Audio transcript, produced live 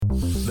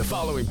The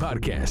following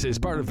podcast is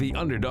part of the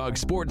Underdog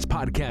Sports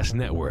Podcast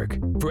Network.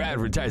 For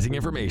advertising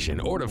information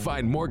or to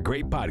find more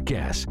great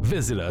podcasts,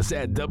 visit us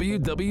at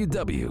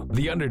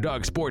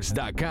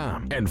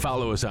www.theunderdogsports.com and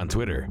follow us on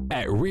Twitter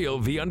at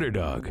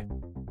RealTheUnderdog.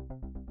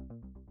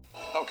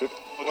 Okay.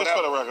 Well, just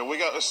for the record, we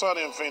got the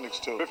Sunny in Phoenix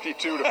too.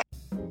 52 to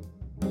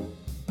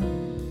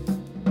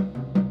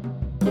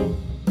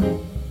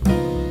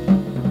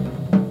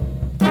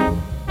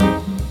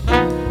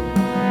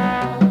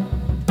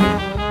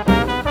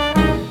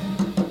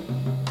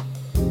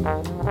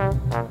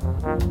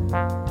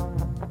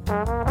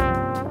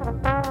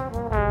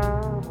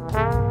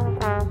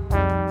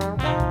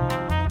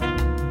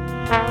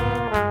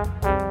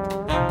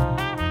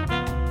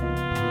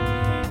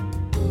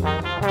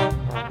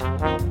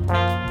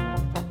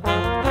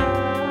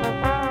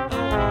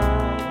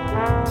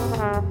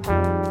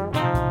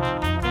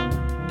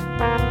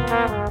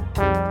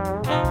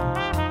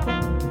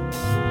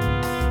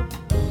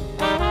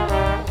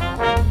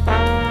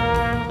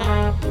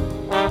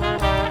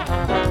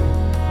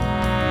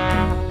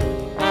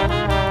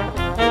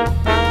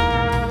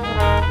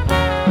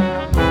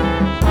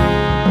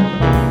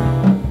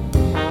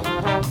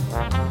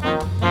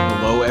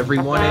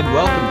everyone, and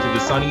welcome to the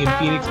Sunny in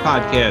Phoenix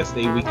podcast,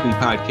 a weekly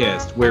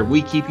podcast where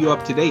we keep you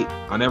up to date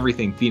on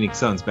everything Phoenix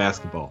Suns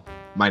basketball.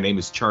 My name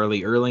is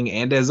Charlie Erling,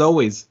 and as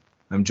always,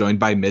 I'm joined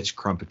by Mitch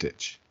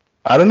Krumpetich.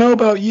 I don't know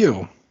about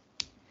you,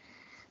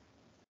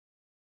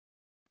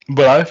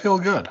 but I feel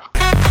good.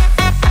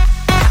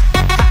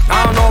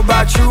 I don't know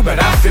about you,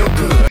 but I feel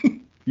good.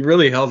 You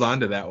really held on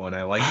to that one.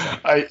 I like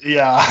that.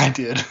 I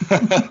did.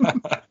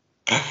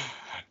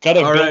 Gotta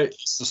build right.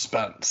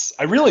 suspense.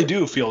 I really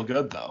do feel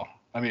good, though.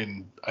 I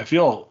mean, I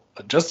feel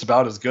just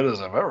about as good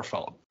as I've ever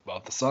felt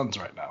about the Suns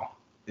right now.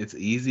 It's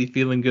easy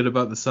feeling good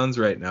about the Suns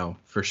right now,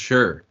 for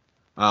sure.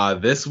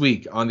 This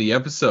week on the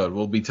episode,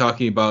 we'll be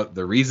talking about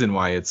the reason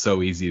why it's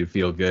so easy to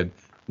feel good.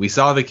 We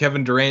saw the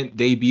Kevin Durant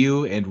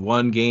debut and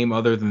one game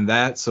other than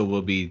that, so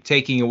we'll be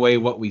taking away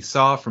what we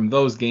saw from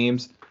those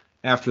games.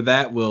 After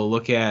that, we'll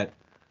look at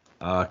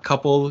a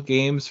couple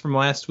games from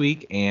last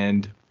week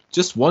and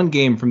just one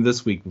game from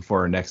this week before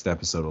our next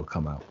episode will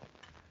come out.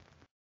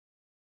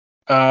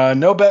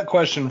 No bet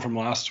question from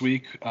last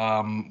week.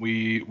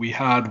 We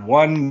had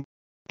one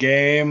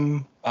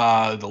game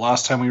the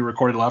last time we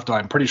recorded left.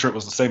 I'm pretty sure it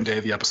was the same day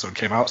the episode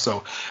came out,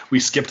 so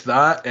we skipped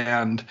that,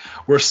 and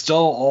we're still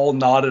all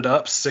knotted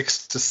up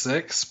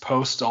 6-6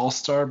 post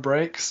All-Star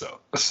break.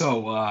 So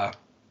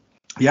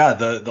yeah,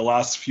 the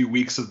last few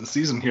weeks of the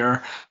season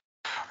here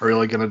are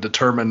really going to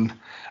determine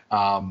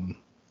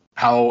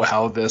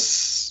how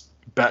this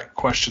bet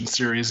question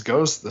series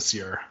goes this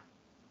year.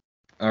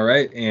 All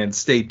right, and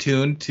stay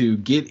tuned to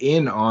get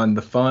in on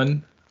the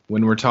fun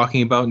when we're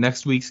talking about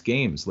next week's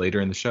games later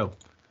in the show.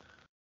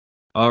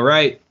 All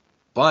right,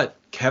 but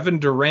Kevin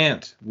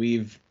Durant,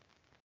 we've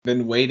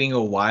been waiting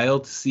a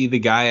while to see the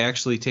guy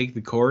actually take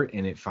the court,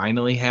 and it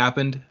finally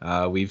happened.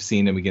 We've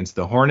seen him against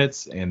the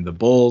Hornets and the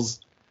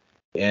Bulls,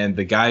 and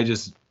the guy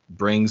just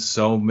brings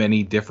so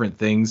many different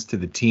things to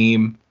the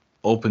team,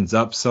 opens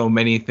up so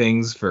many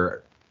things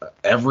for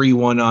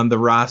everyone on the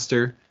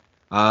roster.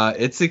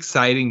 It's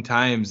exciting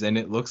times, and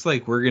it looks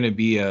like we're going to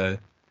be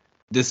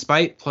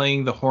despite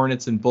playing the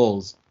Hornets and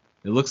Bulls,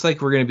 it looks like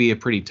we're going to be a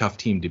pretty tough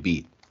team to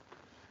beat.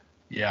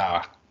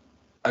 Yeah.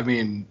 I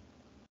mean,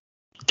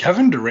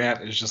 Kevin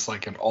Durant is just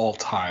like an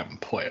all-time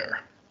player.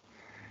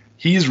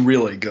 He's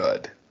really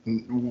good.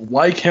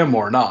 Like him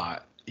or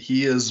not,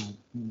 he is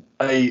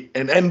an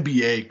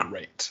NBA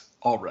great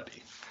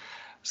already.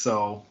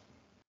 So,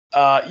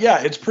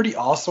 yeah, it's pretty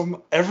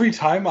awesome. Every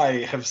time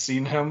I have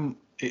seen him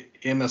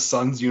in a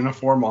Suns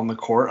uniform on the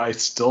court, I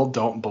still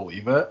don't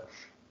believe it.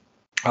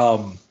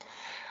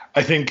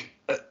 I think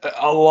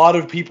a lot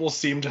of people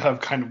seem to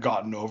have kind of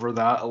gotten over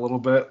that a little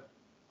bit.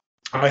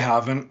 I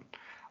haven't.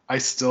 I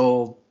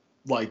still,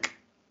 like,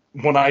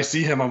 when I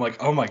see him, I'm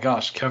like, oh my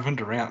gosh, Kevin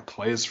Durant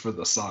plays for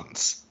the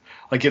Suns.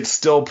 Like, it's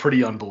still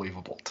pretty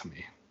unbelievable to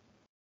me.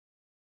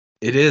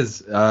 It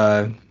is.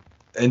 And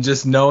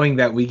just knowing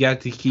that we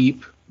got to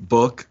keep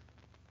Book,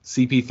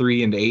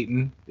 CP3, and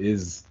Ayton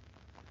is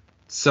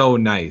so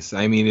nice.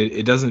 I mean,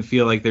 it doesn't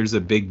feel like there's a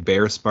big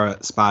bare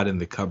spot in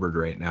the cupboard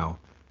right now.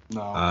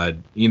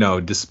 No.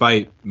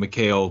 Despite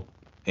Mikal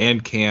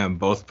and Cam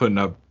both putting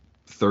up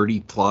 30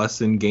 plus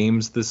in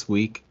games this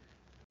week,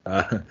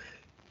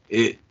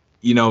 maybe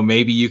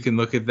you can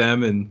look at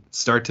them and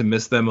start to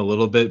miss them a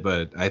little bit,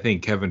 but I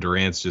think Kevin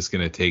Durant's just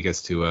going to take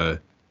us to a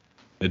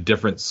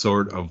different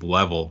sort of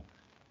level,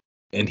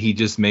 and he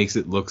just makes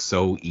it look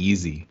so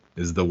easy.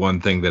 Is the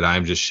one thing that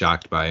I'm just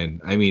shocked by. And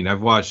I mean,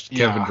 I've watched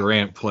Kevin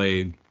Durant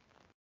play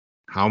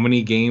how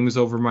many games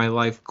over my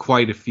life?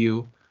 Quite a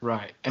few.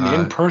 Right. And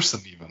in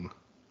person even.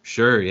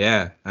 Sure,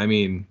 yeah. I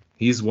mean,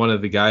 he's one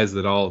of the guys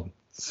that I'll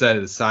set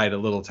aside a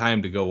little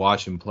time to go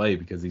watch him play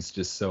because he's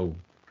just so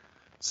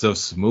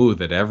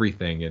smooth at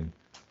everything. And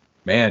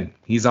man,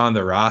 he's on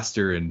the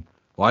roster, and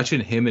watching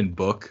him and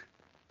Book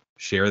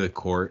share the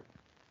court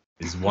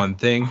is one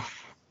thing.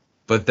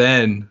 But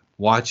then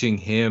watching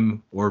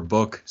him or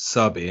Book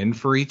sub in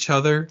for each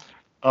other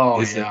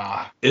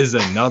is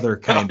another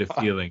kind of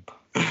feeling,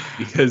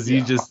 because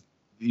you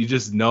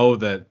just know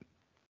that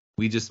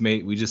we just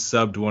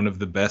subbed one of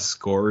the best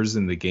scorers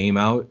in the game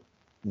out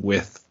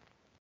with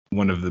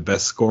one of the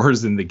best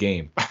scorers in the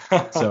game.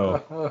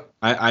 So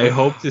I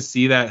hope to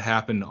see that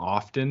happen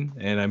often,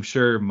 and I'm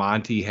sure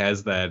Monty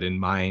has that in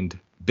mind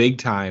big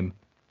time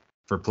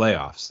for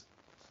playoffs.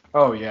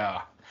 Oh,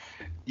 yeah.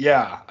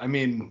 Yeah, I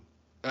mean,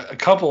 a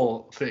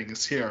couple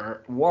things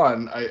here.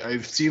 One,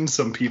 I've seen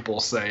some people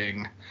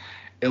saying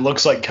it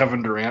looks like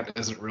Kevin Durant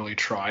isn't really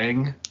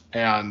trying,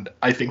 and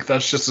I think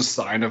that's just a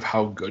sign of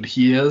how good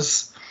he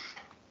is.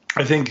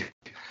 I think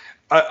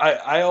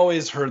I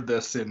always heard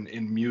this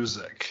in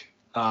music.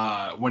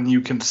 When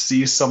you can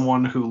see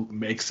someone who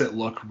makes it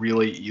look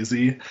really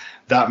easy,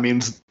 that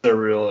means they're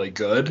really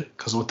good,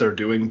 because what they're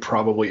doing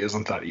probably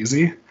isn't that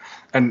easy.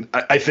 And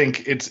I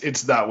think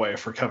it's that way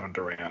for Kevin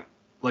Durant.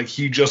 Like,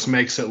 he just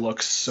makes it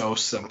look so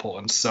simple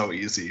and so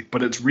easy,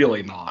 but it's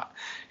really not.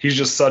 He's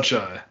just such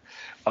a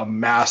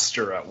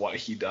master at what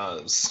he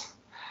does.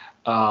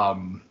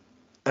 And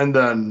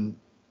then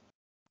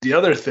the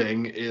other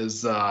thing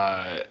is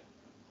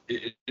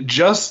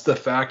just the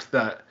fact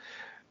that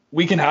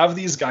we can have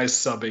these guys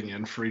subbing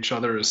in for each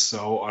other is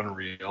so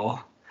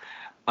unreal.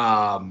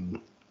 And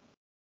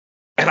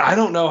I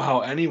don't know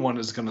how anyone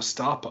is going to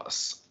stop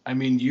us. I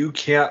mean, you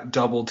can't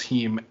double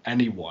team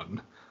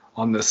anyone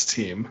on this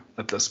team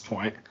at this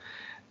point.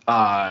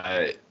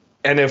 And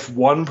if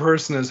one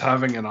person is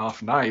having an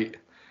off night,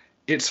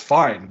 it's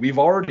fine. We've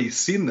already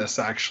seen this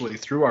actually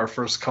through our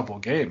first couple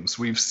games.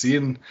 We've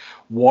seen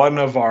one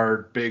of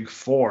our big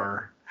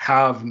four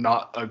have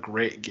not a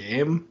great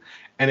game,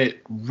 and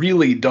it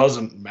really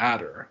doesn't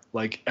matter.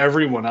 Like,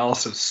 everyone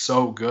else is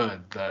so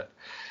good that,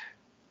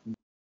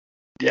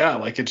 yeah,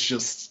 like, it's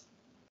just,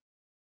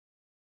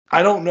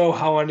 I don't know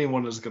how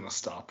anyone is going to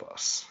stop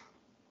us.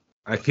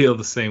 I feel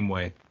the same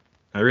way.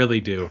 I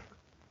really do.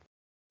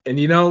 And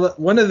you know,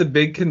 one of the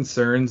big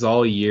concerns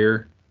all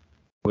year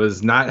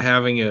was not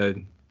having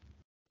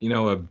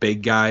a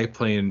big guy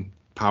playing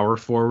power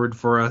forward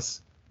for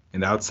us.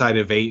 And outside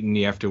of Ayton,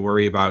 you have to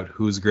worry about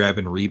who's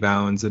grabbing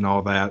rebounds and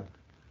all that.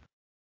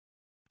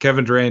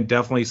 Kevin Durant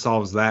definitely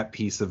solves that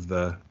piece of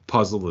the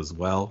puzzle as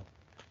well.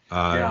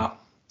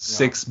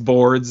 6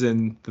 boards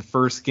in the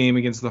first game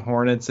against the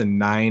Hornets and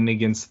 9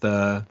 against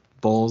the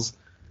Bulls.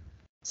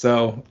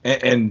 So,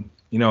 and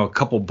a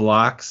couple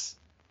blocks.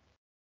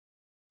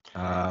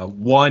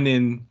 1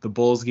 in the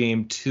Bulls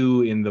game,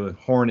 2 in the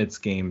Hornets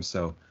game.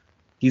 So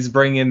he's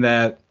bringing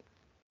that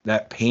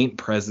paint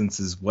presence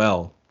as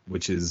well,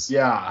 which is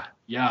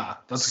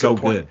that's so a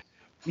good point.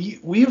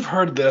 We've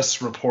heard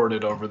this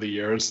reported over the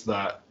years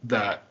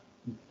that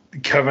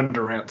Kevin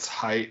Durant's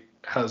height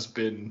has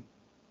been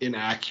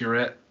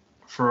inaccurate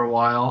for a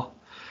while.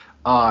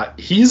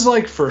 He's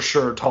like for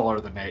sure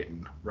taller than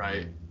Ayton,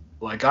 right?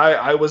 Like,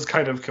 I was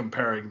kind of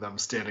comparing them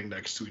standing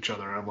next to each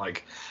other, and I'm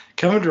like,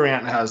 Kevin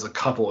Durant has a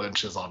couple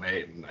inches on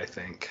Ayton, I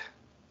think.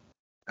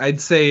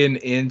 I'd say an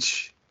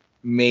inch,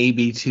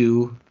 maybe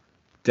 2.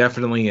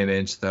 Definitely an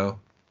inch, though.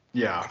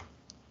 Yeah.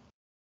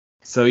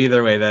 So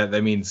either way,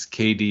 that means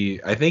KD,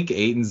 I think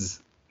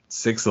Ayton's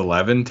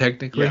 6'11",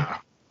 technically. Yeah.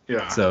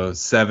 Yeah. So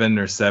 7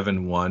 or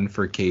 7'1"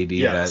 for KD.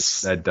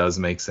 Yes. That does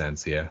make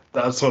sense, yeah.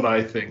 That's what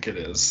I think it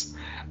is.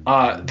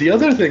 The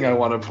other thing I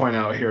want to point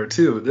out here,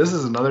 too, this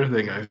is another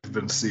thing I've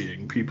been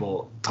seeing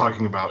people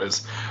talking about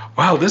is,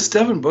 wow, this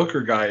Devin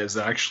Booker guy is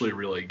actually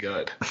really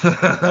good.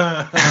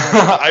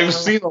 I've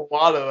seen a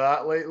lot of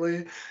that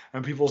lately,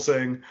 and people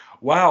saying,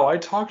 wow, I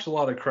talked a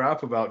lot of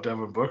crap about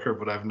Devin Booker,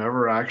 but I've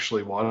never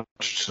actually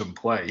watched him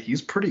play.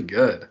 He's pretty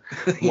good.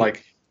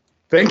 Like,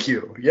 thank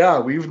you. Yeah,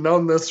 we've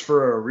known this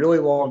for a really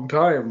long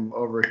time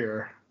over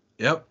here.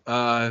 Yep.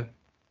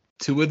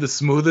 2 of the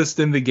smoothest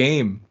in the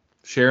game,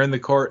 sharing the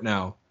court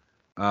now.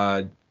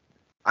 I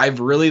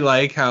really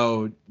like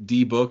how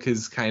D-Book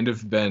has kind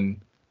of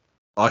been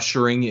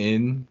ushering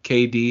in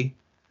KD.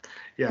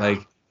 Yeah.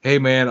 Like, hey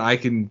man, I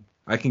can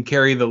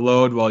carry the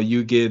load while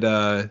you get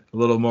a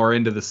little more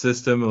into the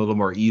system, a little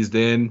more eased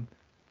in,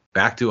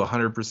 back to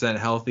 100%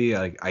 healthy.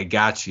 I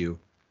got you.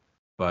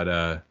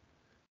 But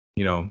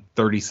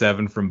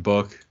 37 from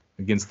Book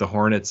against the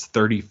Hornets,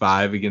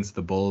 35 against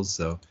the Bulls.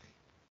 So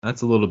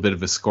that's a little bit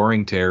of a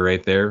scoring tear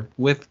right there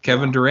with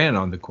Kevin Durant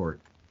on the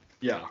court.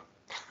 Yeah.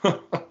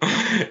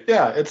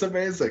 Yeah, it's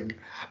amazing.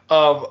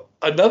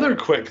 Another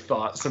quick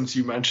thought, since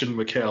you mentioned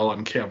Mikal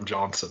and Cam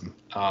Johnson.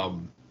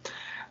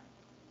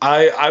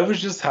 I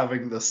was just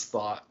having this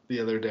thought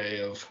the other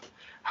day of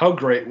how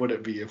great would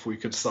it be if we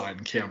could sign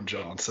Cam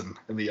Johnson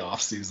in the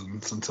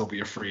offseason, since he'll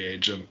be a free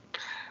agent,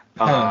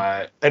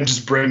 and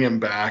just bring him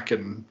back,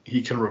 and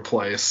he can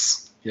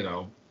replace,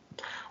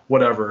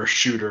 whatever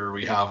shooter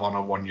we have on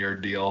a 1-year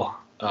deal.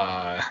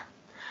 That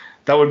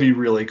would be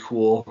really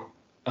cool.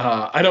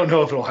 I don't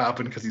know if it'll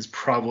happen because he's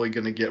probably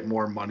going to get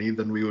more money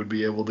than we would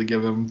be able to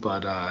give him.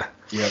 But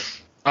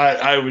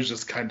I was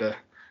just kind of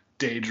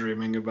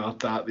daydreaming about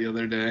that the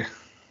other day.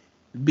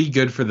 It'd be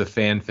good for the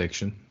fan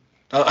fiction.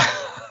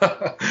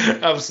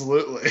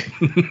 Absolutely.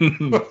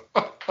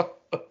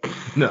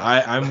 No,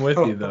 I'm with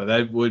you though.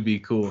 That would be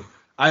cool.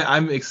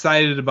 I'm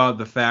excited about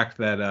the fact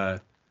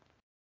that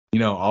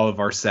all of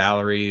our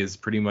salary is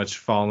pretty much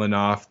fallen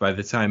off by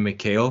the time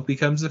Mikhail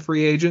becomes a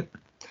free agent.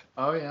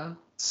 Oh yeah.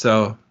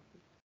 So,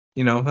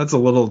 that's a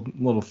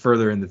little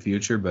further in the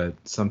future, but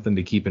something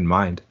to keep in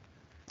mind.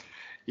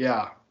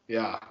 Yeah.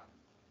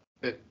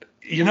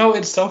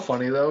 It's so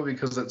funny though,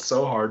 because it's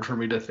so hard for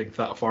me to think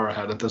that far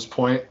ahead at this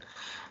point,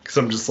 because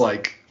I'm just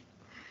like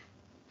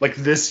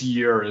this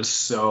year is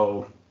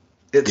so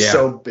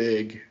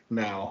big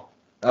now.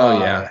 Oh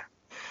yeah.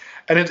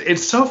 And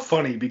it's so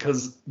funny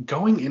because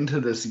going into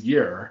this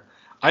year,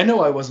 I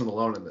know I wasn't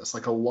alone in this.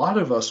 Like, a lot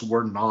of us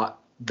were not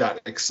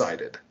that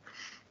excited,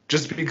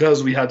 just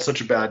because we had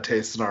such a bad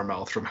taste in our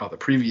mouth from how the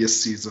previous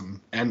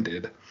season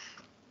ended.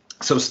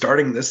 So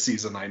starting this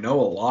season, I know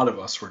a lot of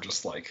us were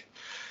just like,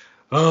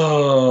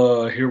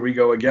 oh, here we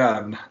go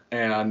again.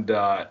 And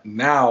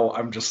now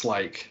I'm just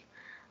like,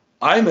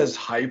 I'm as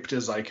hyped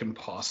as I can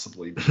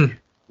possibly be.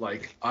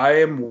 Like,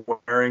 I am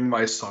wearing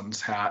my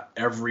Suns hat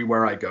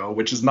everywhere I go,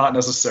 which is not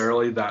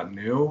necessarily that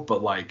new,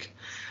 but like,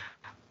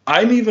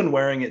 I'm even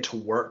wearing it to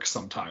work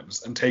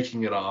sometimes and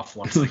taking it off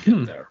once I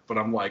get there. But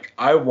I'm like,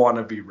 I want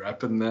to be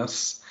repping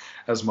this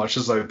as much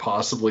as I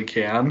possibly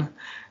can,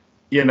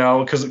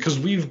 because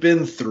we've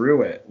been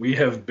through it. We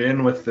have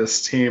been with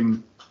this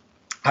team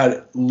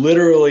at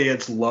literally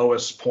its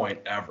lowest point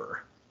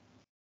ever.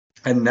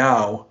 And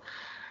now,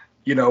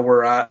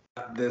 we're at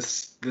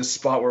this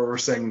spot where we're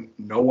saying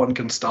no one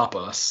can stop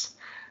us.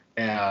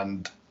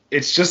 And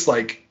it's just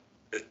like,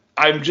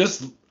 I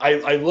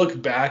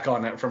look back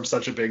on it from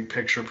such a big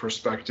picture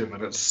perspective,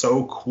 and it's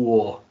so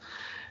cool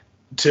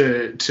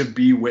to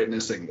be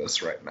witnessing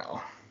this right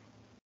now.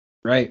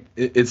 Right.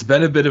 It's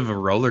been a bit of a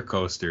roller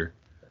coaster.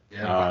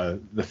 Yeah.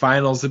 The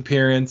finals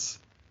appearance,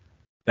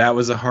 that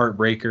was a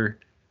heartbreaker.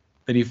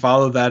 Then you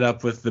follow that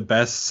up with the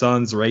best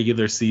Suns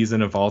regular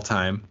season of all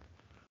time.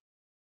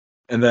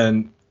 And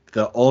then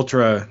the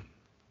ultra,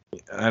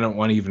 I don't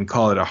want to even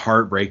call it a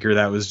heartbreaker.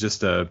 That was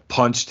just a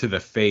punch to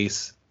the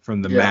face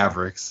from the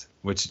Mavericks,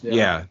 which,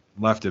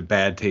 left a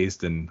bad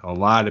taste in a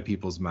lot of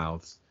people's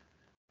mouths.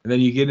 And then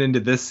you get into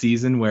this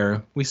season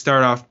where we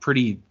start off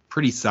pretty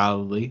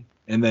solidly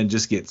and then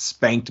just get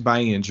spanked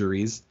by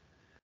injuries.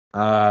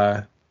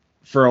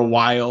 For a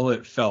while,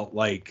 it felt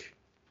like,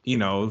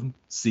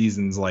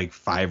 seasons like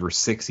 5 or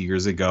 6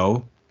 years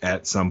ago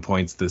at some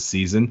points this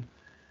season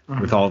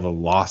with all the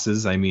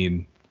losses. I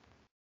mean,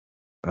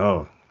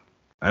 I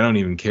don't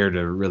even care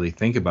to really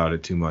think about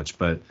it too much.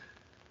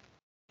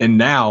 And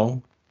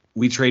now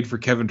we trade for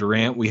Kevin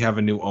Durant. We have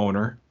a new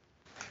owner.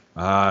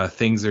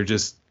 Things are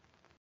just,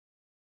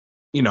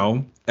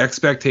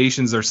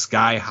 expectations are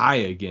sky high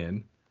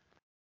again.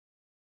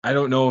 I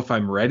don't know if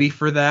I'm ready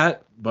for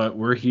that, but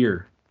we're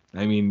here.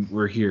 I mean,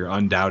 we're here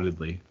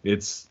undoubtedly.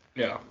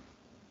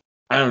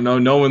 I don't know.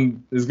 No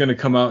one is going to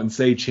come out and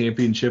say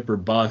championship or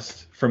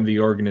bust from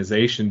the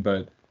organization,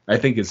 but I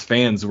think as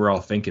fans, we're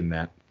all thinking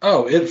that.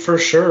 Oh, it for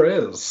sure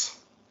is.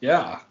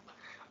 Yeah.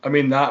 I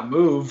mean, that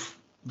move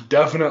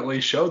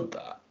definitely showed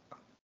that.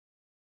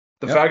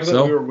 The fact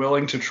that we were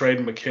willing to trade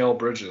Mikal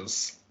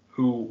Bridges,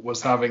 who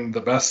was having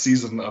the best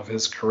season of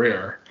his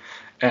career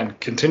and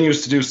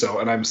continues to do so,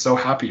 and I'm so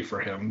happy for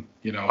him,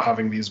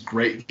 having these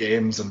great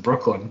games in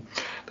Brooklyn.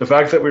 The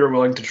fact that we were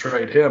willing to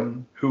trade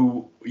him,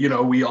 who,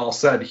 we all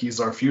said he's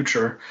our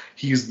future,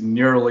 he's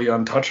nearly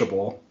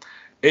untouchable,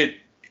 it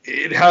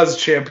has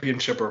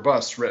championship or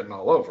bust written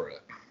all over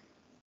it.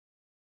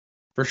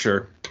 For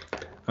sure.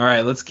 All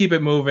right, let's keep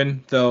it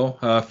moving, though.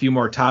 A few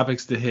more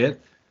topics to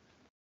hit.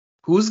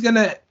 Who's going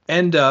to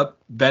end up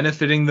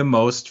benefiting the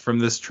most from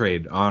this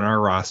trade on our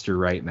roster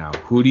right now?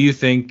 Who do you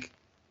think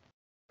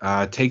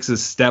takes a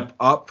step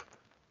up,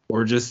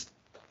 or just,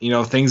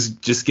 things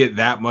just get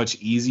that much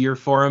easier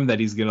for him that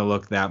he's going to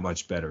look that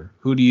much better?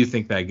 Who do you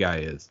think that guy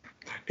is?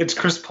 It's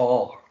Chris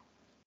Paul.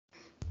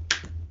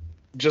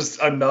 Just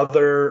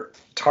another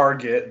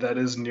target that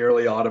is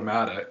nearly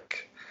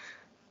automatic.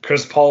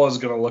 Chris Paul is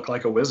going to look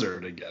like a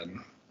wizard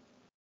again.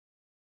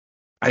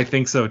 I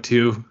think so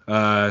too.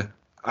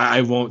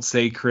 I won't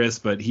say Chris,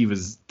 but he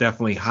was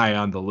definitely high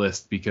on the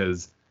list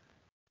because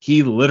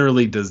he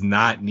literally does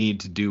not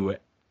need to do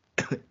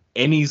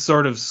any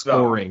sort of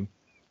scoring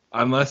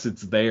unless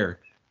it's there.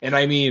 And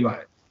I mean,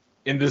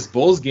 in this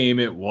Bulls game,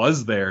 it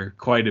was there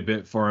quite a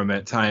bit for him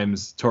at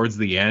times towards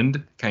the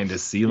end, kind of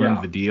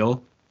sealing the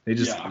deal. They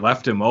just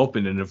left him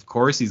open, and of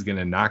course he's going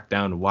to knock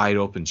down wide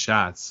open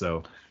shots.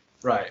 So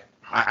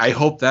I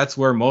hope that's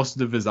where most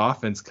of his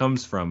offense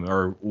comes from,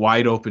 or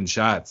wide open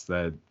shots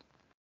that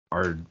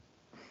are,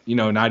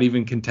 not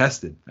even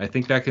contested. I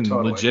think that can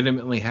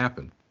legitimately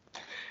happen.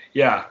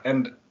 Yeah,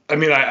 and I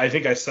mean, I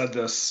think I said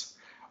this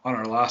on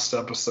our last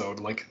episode.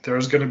 Like,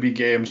 there's going to be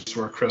games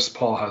where Chris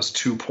Paul has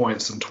 2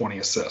 points and 20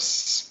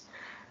 assists,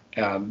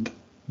 and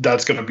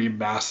that's going to be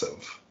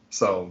massive.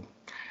 So,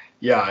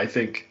 yeah, I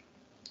think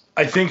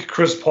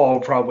Chris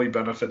Paul probably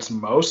benefits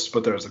most,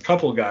 but there's a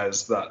couple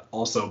guys that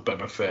also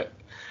benefit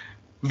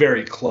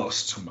very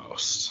close to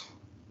most.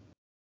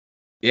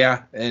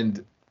 Yeah,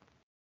 and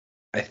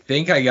I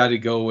think I got to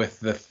go with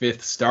the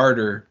fifth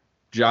starter,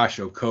 Josh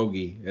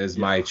Okogie, as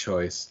my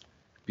choice,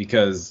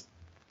 because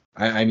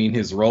I mean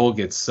his role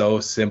gets so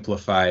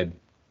simplified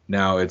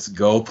now. It's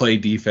go play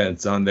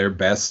defense on their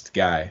best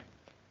guy,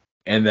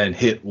 and then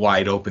hit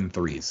wide open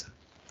threes.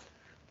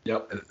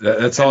 Yep,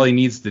 that's all he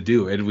needs to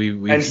do, and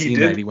we've seen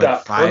that he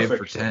went 5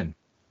 for 10.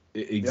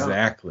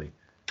 Exactly,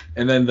 yeah.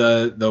 And then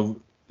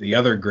the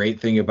other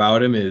great thing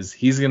about him is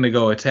he's going to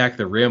go attack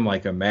the rim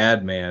like a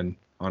madman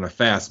on a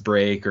fast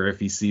break, or if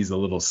he sees a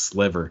little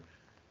sliver,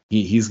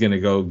 he's going to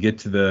go get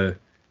to the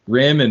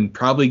rim and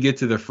probably get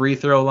to the free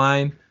throw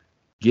line,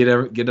 get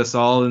us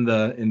all in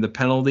the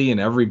penalty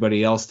and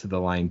everybody else to the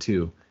line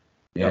too.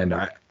 Yep.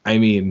 And I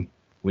mean,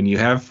 when you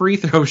have free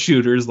throw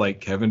shooters like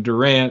Kevin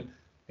Durant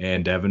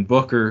and Devin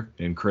Booker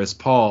and Chris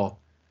Paul,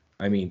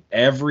 I mean,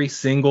 every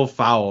single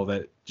foul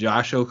that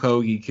Josh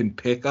Okogie can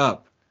pick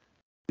up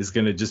is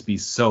going to just be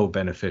so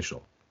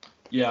beneficial.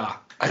 Yeah.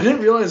 I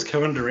didn't realize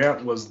Kevin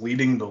Durant was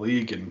leading the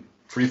league in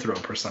free throw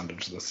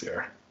percentage this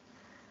year.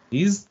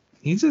 He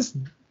just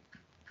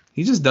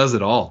does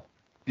it all.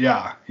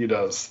 Yeah, he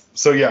does.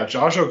 So yeah,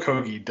 Josh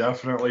Okogie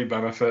definitely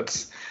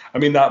benefits. I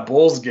mean, that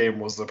Bulls game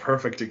was the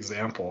perfect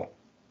example.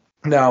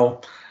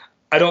 Now,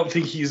 I don't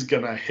think he's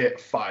going to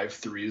hit 5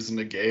 threes in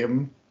a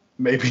game,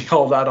 maybe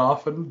all that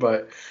often,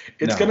 but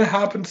it's going to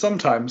happen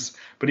sometimes.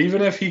 But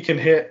even if he can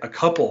hit a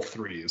couple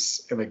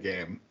threes in a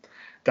game,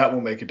 that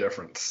will make a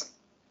difference.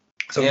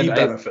 So he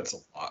benefits a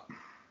lot.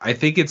 I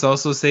think it's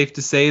also safe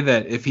to say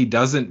that if he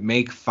doesn't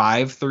make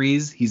 5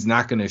 threes, he's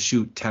not going to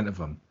shoot 10 of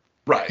them.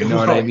 Right. You know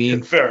what I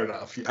mean? Fair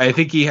enough. Yeah. I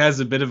think he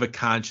has a bit of a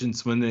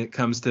conscience when it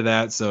comes to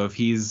that. So if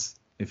he's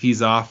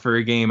off for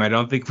a game, I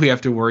don't think we have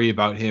to worry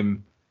about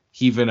him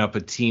heaving up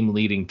a team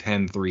leading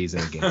 10 threes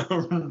in a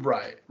game.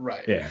 Right.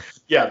 Yeah.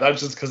 Yeah, that's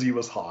just because he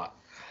was hot.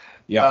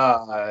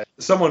 Yeah.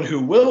 Someone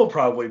who will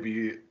probably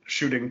be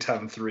shooting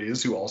 10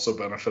 threes, who also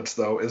benefits,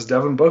 though, is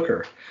Devin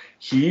Booker.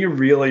 He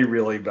really,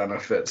 really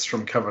benefits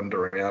from Kevin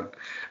Durant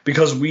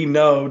because we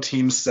know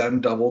teams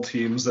send double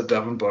teams at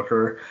Devin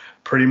Booker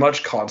pretty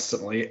much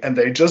constantly, and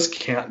they just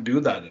can't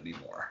do that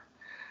anymore.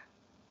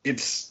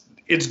 It's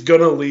going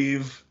to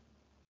leave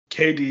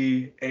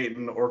KD,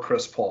 Ayton, or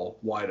Chris Paul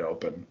wide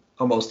open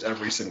almost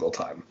every single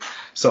time.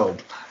 So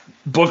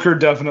Booker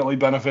definitely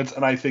benefits,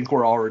 and I think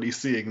we're already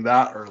seeing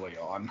that early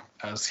on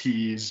as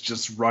he's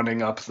just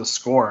running up the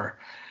score.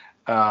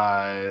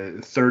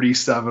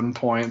 37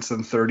 points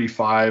and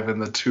 35 in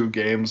the 2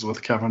 games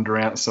with Kevin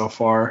Durant so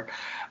far.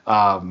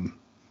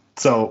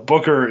 So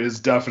Booker is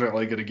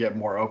definitely going to get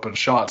more open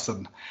shots,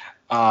 and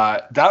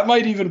that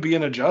might even be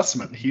an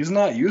adjustment. He's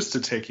not used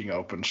to taking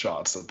open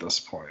shots at this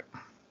point.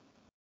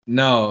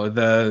 No,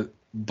 the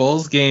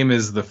Bulls game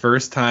is the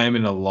first time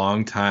in a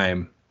long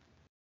time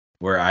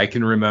where I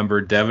can remember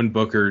Devin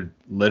Booker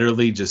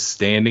literally just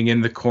standing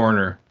in the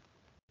corner,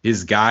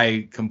 his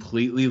guy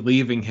completely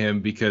leaving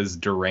him because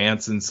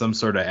Durant's in some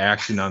sort of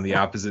action on the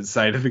opposite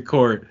side of the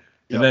court,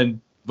 and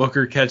then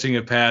Booker catching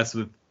a pass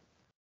with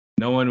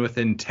no one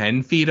within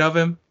 10 feet of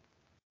him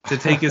to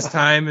take his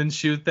time and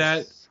shoot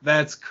that.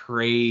 That's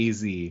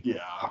crazy.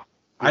 Yeah.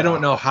 I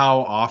don't know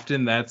how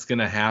often that's going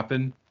to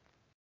happen.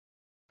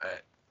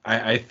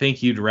 I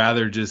think you'd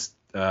rather just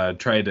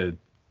try to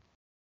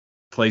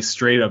play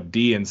straight up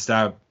D and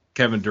stop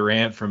Kevin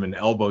Durant from an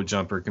elbow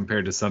jumper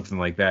compared to something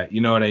like that.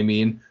 You know what I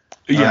mean?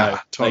 Yeah,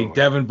 totally. Like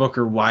Devin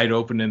Booker wide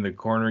open in the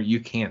corner.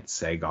 You can't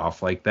sag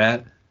off like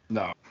that.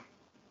 No.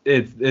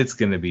 It's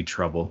going to be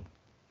trouble.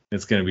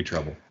 It's going to be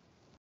trouble.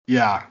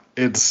 Yeah,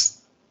 it's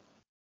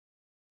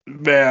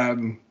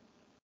like,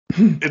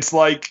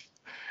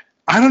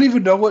 I don't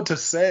even know what to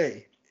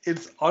say.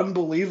 It's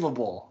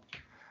unbelievable.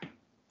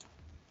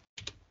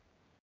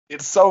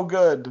 It's so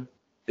good.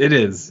 It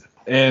is.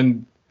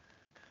 And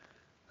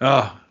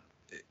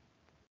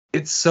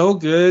it's so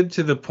good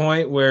to the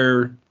point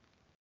where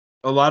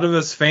a lot of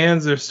us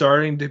fans are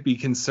starting to be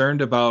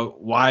concerned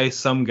about why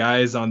some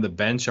guys on the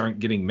bench aren't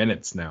getting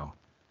minutes now.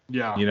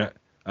 Yeah. You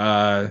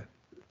know,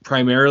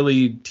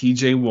 primarily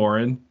TJ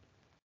Warren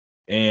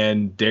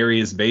and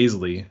Darius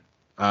Bazley.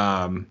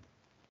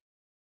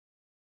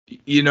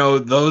 You know,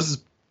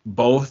 those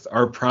both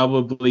are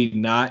probably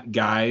not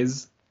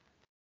guys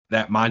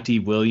that Monty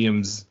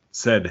Williams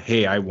said,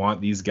 hey, I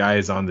want these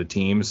guys on the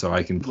team so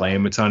I can play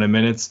them a ton of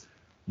minutes.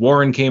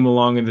 Warren came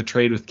along in the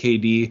trade with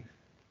KD.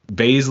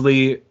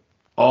 Bazley,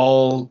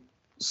 all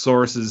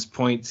sources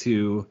point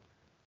to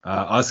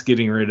us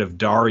getting rid of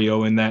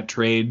Dario in that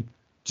trade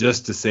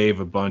just to save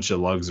a bunch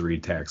of luxury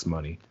tax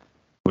money,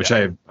 which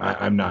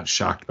I'm not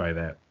shocked by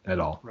that at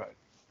all. Right.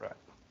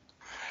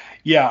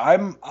 Yeah,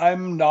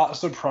 I'm not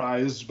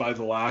surprised by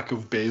the lack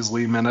of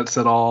Bazley minutes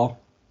at all.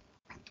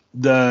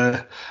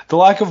 The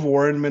lack of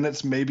Warren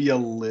minutes maybe a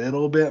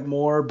little bit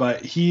more,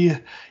 but he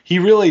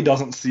really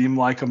doesn't seem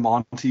like a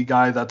Monty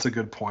guy. That's a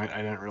good point.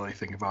 I didn't really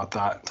think about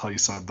that until you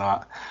said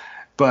that.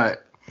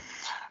 But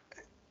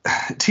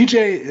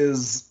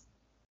TJ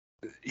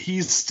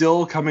he's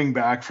still coming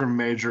back from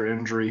major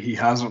injury. He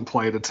hasn't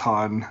played a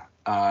ton.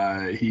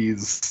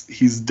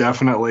 He's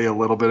definitely a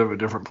little bit of a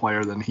different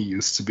player than he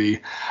used to be.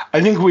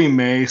 I think we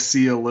may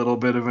see a little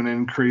bit of an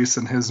increase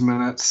in his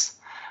minutes,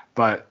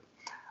 but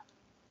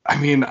I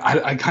mean,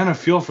 I kind of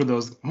feel for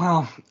those.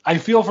 Well, I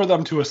feel for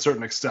them to a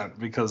certain extent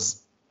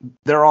because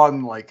they're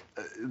on like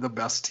the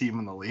best team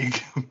in the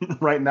league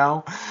right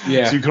now.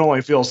 Yeah. So you can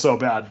only feel so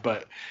bad,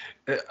 but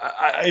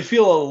I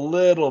feel a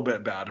little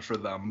bit bad for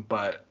them,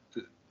 but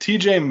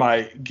TJ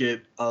might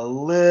get a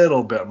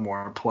little bit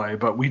more play,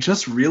 but we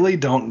just really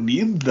don't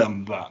need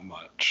them that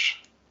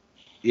much.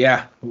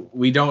 Yeah,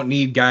 we don't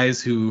need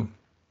guys who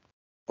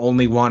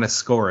only want to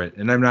score it.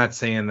 And I'm not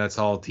saying that's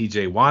all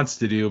TJ wants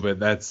to do, but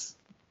that's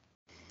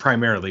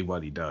primarily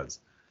what he does.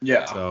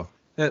 Yeah. So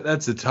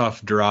that's a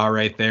tough draw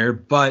right there.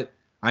 But,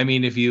 I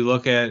mean, if you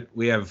look at,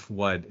 we have,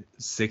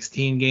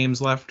 16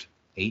 games left?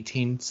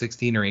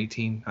 16 or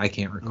 18? I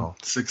can't recall.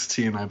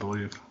 16, I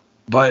believe.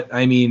 But,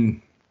 I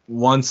mean,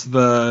 once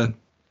the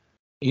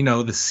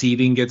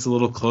seeding gets a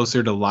little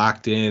closer to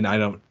locked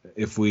in,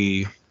 if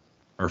we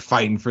are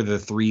fighting for the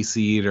 3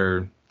 seed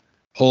or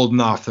holding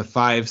off the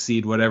 5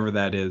 seed, whatever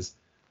that is.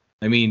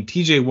 I mean,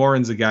 TJ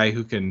Warren's a guy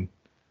who can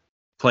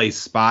play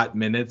spot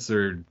minutes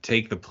or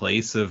take the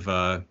place of,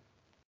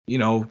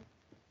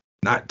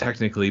 not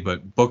technically,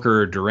 but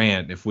Booker or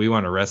Durant. If we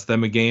want to rest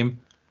them a game,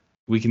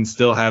 we can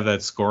still have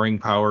that scoring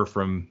power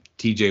from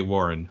TJ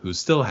Warren, who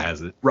still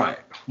has it. Right.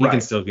 He can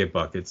still get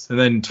buckets. And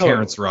then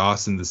Terrence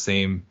Ross in the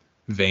same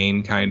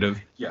vein, kind of.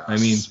 Yes. I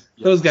mean,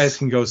 those guys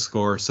can go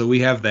score. So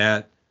we have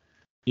that,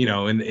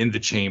 in the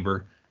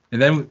chamber.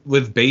 And then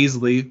with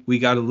Bazley, we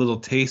got a little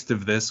taste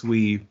of this.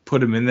 We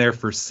put him in there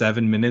for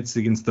 7 minutes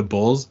against the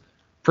Bulls,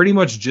 pretty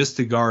much just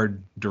to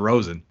guard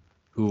DeRozan,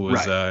 who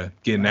was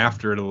getting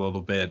after it a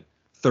little bit.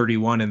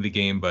 31 in the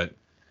game, but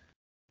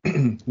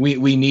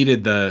we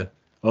needed a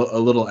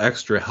little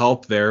extra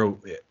help there.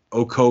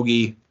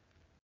 Okogie,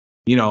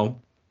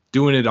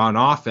 doing it on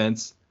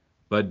offense,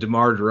 but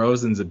DeMar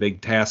DeRozan's a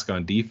big task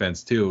on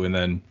defense too. And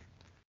then,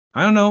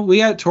 I don't know, we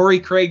got Torrey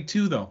Craig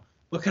too, though.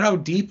 Look at how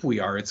deep we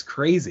are. It's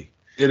crazy.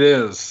 It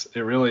is.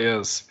 It really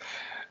is.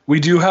 We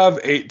do have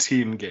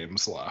 18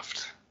 games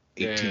left.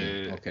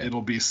 18. Okay.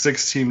 It'll be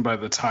 16 by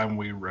the time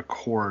we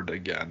record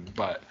again,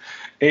 but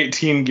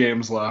 18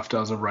 games left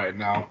as of right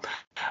now.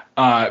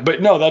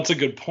 But no, that's a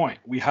good point.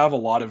 We have a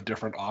lot of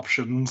different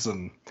options,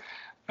 and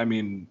I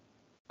mean,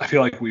 I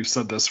feel like we've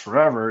said this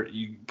forever.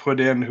 You put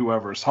in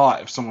whoever's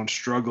hot. If someone's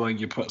struggling,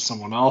 you put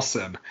someone else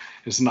in.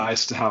 It's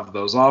nice to have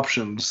those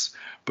options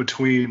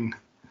between,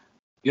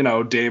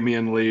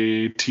 Damian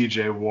Lee,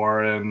 TJ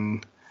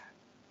Warren,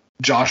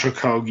 Josh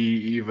Okogie,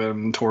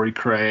 even Torrey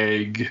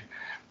Craig,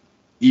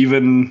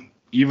 even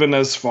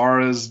as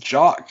far as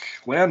Jock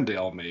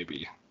Landale,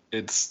 maybe.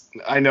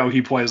 I know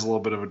he plays a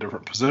little bit of a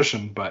different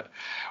position, but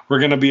we're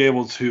going to be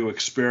able to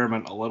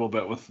experiment a little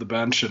bit with the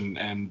bench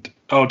and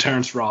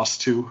Terrence Ross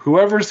too.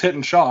 Whoever's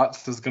hitting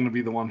shots is going to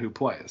be the one who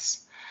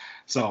plays.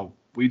 So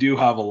we do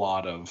have a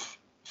lot of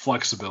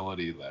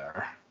flexibility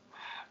there.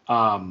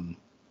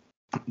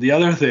 The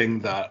other thing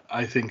that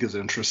I think is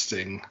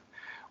interesting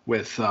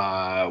with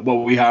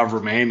what we have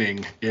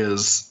remaining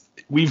is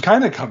we've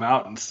kind of come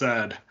out and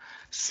said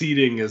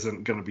seeding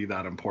isn't going to be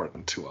that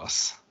important to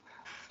us.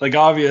 Like,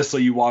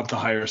 obviously, you want the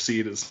higher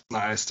seed. It's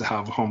nice to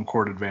have home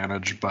court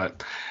advantage.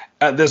 But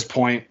at this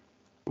point,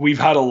 we've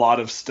had a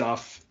lot of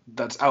stuff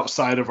that's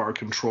outside of our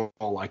control,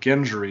 like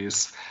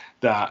injuries,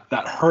 that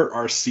hurt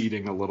our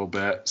seeding a little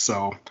bit.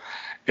 So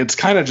it's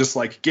kind of just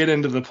like get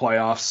into the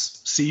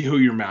playoffs, see who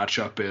your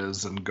matchup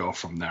is, and go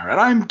from there.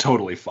 And I'm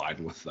totally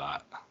fine with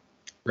that.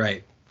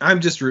 Right. I'm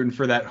just rooting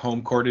for that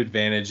home court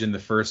advantage in the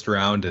first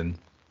round, and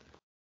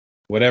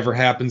whatever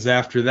happens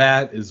after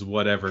that is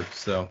whatever.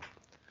 So,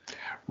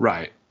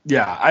 right.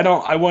 Yeah,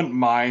 I wouldn't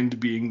mind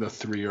being the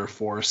 3 or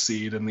 4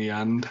 seed in the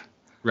end.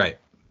 Right.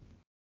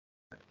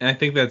 And I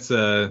think it's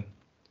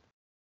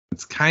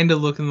kind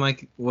of looking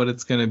like what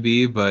it's going to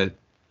be, but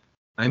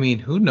I mean,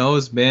 who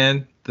knows,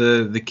 man?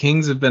 The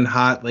Kings have been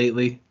hot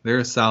lately. They're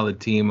a solid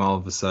team all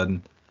of a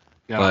sudden.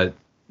 Yeah. But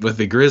with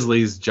the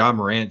Grizzlies, Ja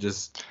Morant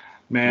just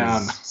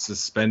was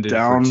suspended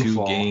for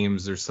 2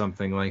 games or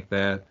something like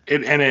that.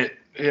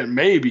 It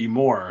may be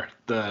more.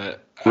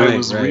 I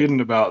was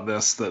reading about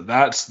this,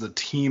 that's the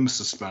team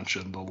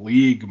suspension. The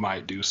league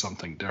might do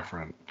something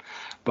different.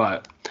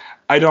 But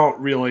I don't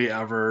really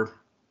ever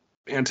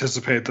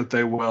anticipate that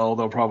they will.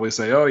 They'll probably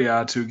say, oh,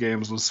 yeah, 2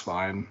 games was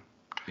fine.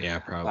 Yeah,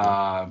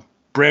 probably.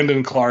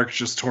 Brandon Clark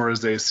just tore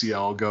his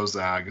ACL, go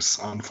Zags.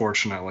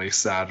 Unfortunately,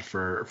 sad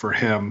for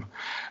him.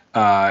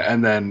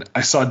 And then I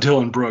saw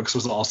Dylan Brooks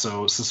was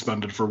also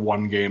suspended for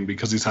 1 game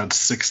because he's had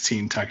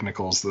 16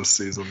 technicals this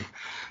season.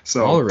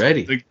 So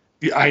already,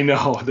 I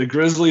know the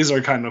Grizzlies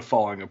are kind of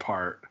falling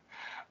apart.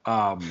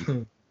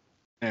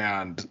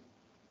 And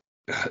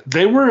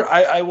they were,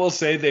 I will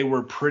say, they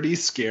were pretty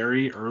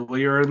scary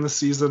earlier in the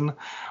season,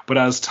 but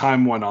as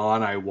time went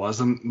on, I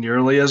wasn't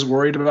nearly as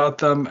worried about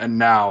them. And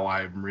now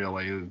I'm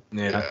really,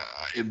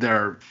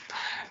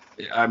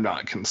 I'm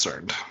not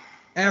concerned.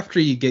 After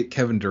you get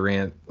Kevin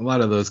Durant, a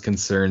lot of those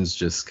concerns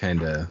just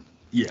kind of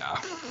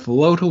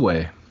float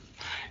away.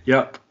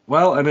 Yep.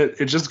 Well, and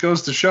it just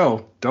goes to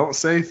show, don't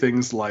say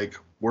things like,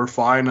 we're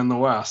fine in the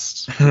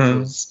West.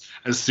 Because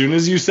as soon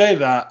as you say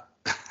that,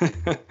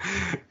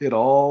 it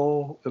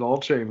all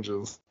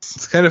changes.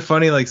 It's kind of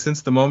funny, like,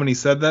 since the moment he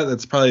said that,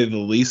 that's probably the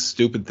least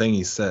stupid thing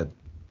he said.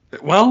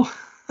 Well,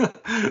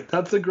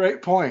 that's a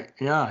great point.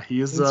 Yeah,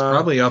 It's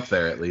probably up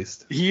there at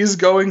least. He's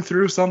going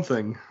through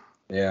something.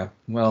 Yeah,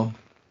 well,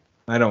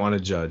 I don't want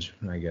to judge,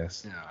 I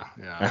guess.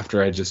 Yeah.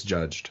 After I just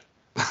judged.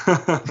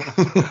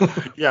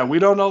 Yeah, we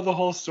don't know the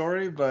whole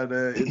story, but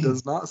it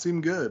does not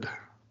seem good.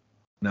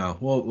 No,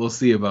 we'll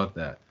see about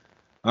that.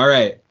 All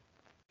right,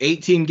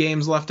 18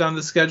 games left on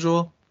the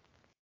schedule.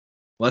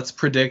 Let's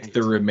predict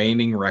the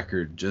remaining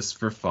record just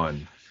for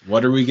fun.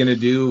 What are we going to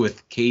do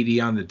with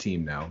KD on the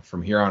team now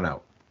from here on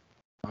out?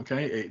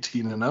 Okay,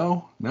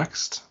 18-0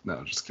 next.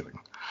 No, just kidding.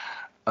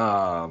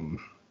 I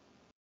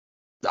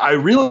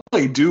really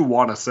do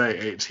want to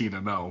say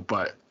 18-0,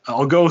 but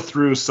I'll go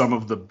through some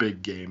of the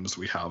big games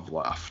we have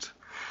left.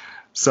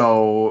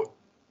 So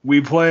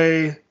we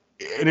play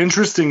an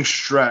interesting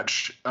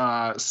stretch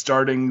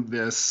starting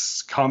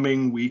this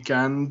coming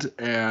weekend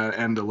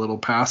and a little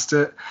past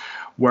it,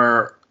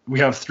 where we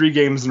have 3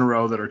 games in a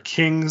row that are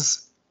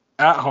Kings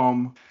at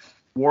home,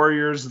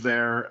 Warriors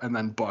there, and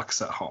then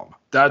Bucks at home.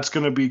 That's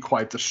going to be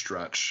quite the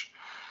stretch.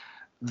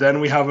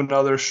 Then we have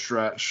another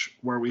stretch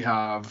where we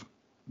have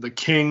the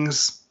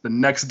Kings. The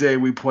next day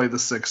we play the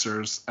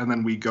Sixers, and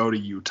then we go to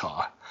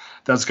Utah.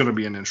 That's going to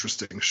be an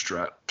interesting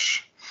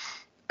stretch.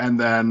 And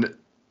then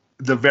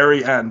the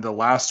very end, the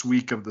last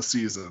week of the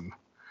season,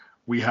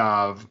 we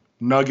have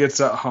Nuggets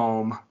at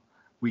home.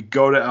 We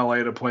go to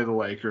LA to play the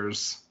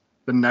Lakers.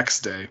 The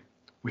next day,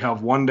 we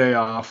have one day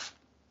off.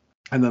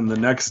 And then the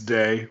next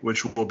day,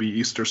 which will be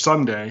Easter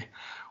Sunday,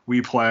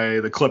 we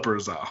play the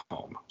Clippers at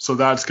home. So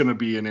that's going to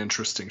be an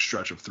interesting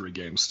stretch of 3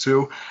 games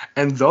too.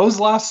 And those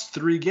last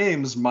 3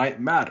 games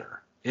might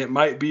matter. It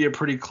might be a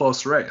pretty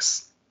close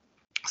race.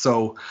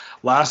 So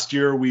last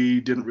year we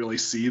didn't really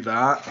see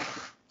that.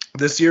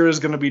 This year is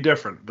going to be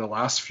different. The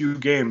last few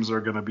games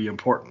are going to be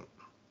important.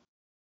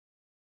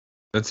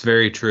 That's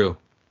very true.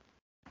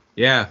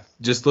 Yeah,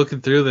 just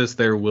looking through this,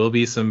 there will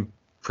be some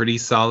pretty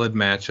solid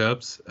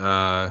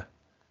matchups.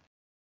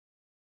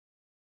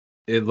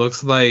 It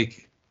looks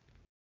like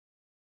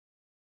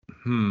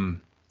LeBron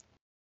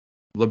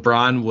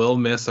will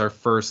miss our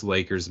first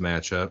Lakers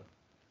matchup.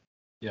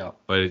 Yeah.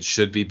 But it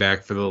should be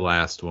back for the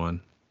last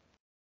one.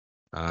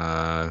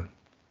 Yeah,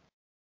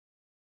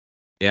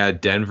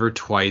 Denver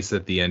twice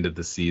at the end of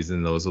the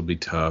season. Those will be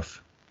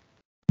tough.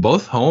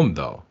 Both home,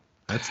 though.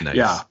 That's nice.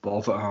 Yeah,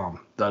 both at home.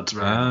 That's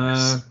very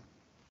nice.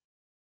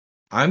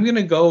 I'm going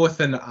to go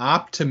with an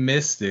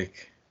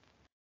optimistic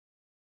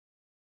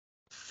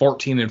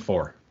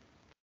 14-4.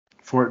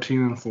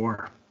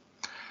 14-4.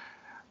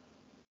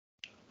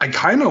 I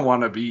kind of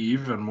want to be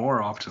even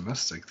more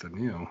optimistic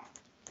than you.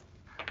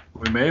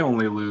 We may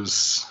only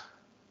lose.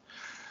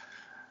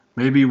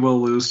 Maybe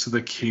we'll lose to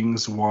the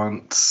Kings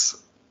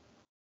once.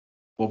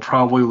 We'll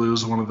probably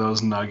lose one of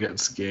those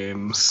Nuggets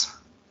games.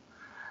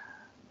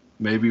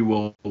 Maybe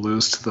we'll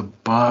lose to the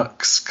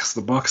Bucks because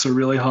the Bucks are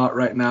really hot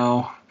right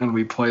now, and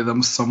we play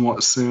them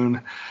somewhat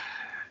soon.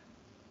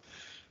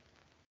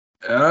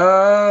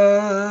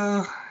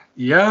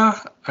 Yeah.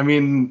 I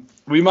mean,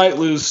 we might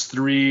lose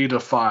 3 to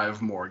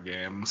 5 more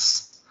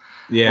games.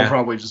 Yeah. I'll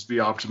probably just be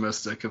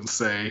optimistic and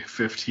say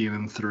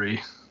 15-3.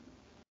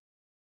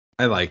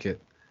 I like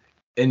it.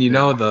 And you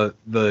know,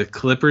 the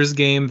Clippers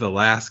game, the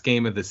last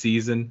game of the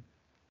season,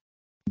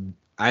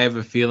 I have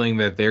a feeling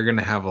that they're going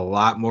to have a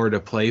lot more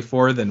to play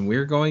for than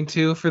we're going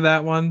to for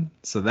that one.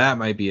 So that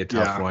might be a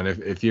tough one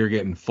if you're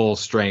getting full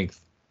strength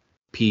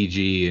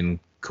PG and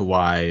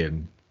Kawhi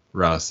and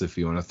Russ, if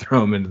you want to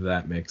throw them into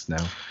that mix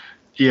now.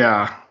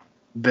 Yeah.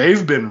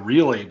 They've been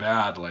really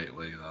bad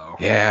lately, though.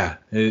 Yeah,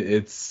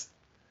 it's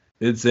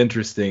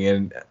interesting.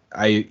 And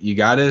you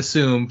got to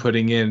assume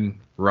putting in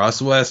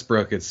Russ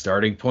Westbrook at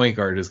starting point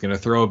guard is going to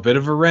throw a bit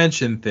of a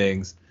wrench in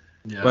things.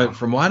 Yeah. But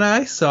from what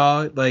I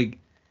saw, like,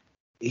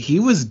 he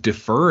was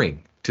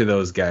deferring to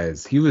those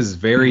guys. He was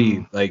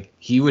very,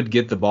 he would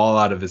get the ball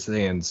out of his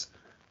hands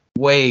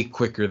way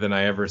quicker than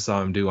I ever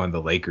saw him do on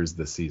the Lakers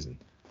this season.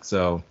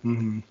 So,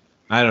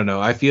 I don't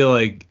know. I feel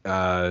like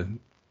the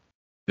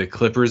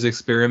Clippers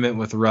experiment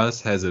with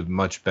Russ has a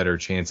much better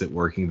chance at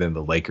working than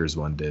the Lakers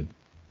one did.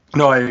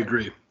 No, I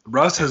agree.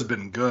 Russ has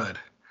been good.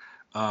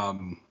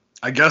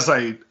 I guess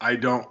I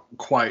don't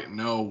quite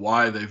know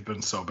why they've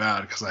been so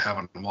bad because I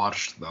haven't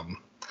watched them.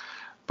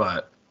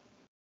 But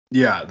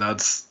yeah,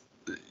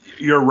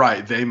 you're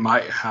right. They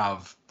might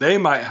have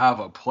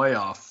a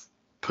playoff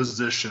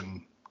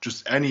position,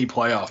 just any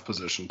playoff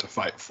position to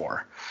fight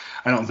for.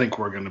 I don't think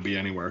we're going to be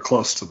anywhere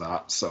close to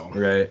that. So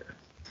right.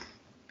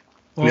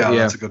 Well, yeah,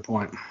 that's a good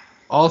point.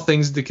 All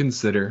things to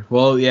consider.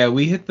 Well, yeah,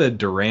 we hit the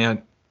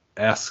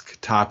Durant-esque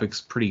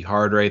topics pretty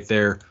hard right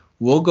there.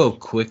 We'll go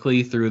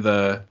quickly through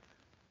the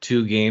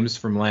 2 games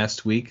from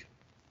last week.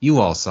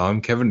 You all saw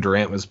him. Kevin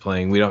Durant was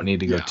playing. We don't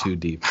need to go too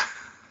deep.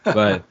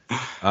 But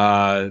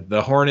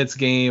the Hornets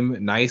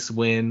game, nice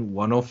win,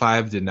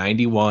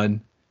 105-91.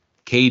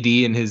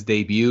 KD in his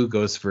debut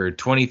goes for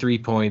 23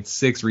 points,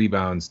 6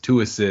 rebounds,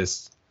 2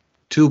 assists,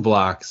 2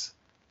 blocks,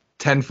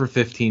 10 for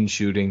 15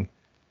 shooting.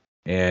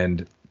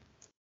 And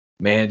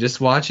man,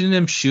 just watching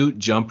him shoot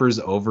jumpers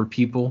over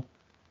people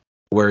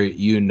where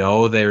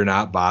they're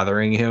not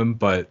bothering him,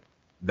 but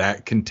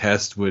that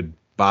contest would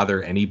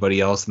bother anybody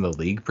else in the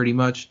league pretty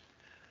much.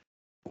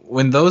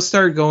 When those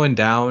start going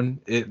down,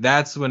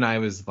 that's when I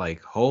was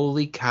like,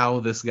 holy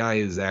cow, this guy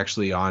is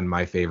actually on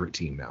my favorite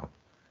team now.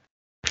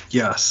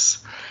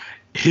 Yes.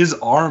 His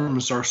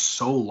arms are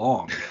so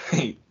long.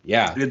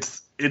 Yeah.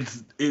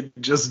 It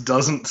just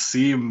doesn't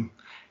seem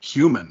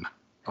human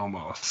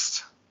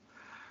almost.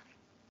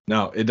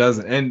 No, it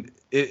doesn't. And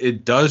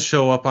it does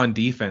show up on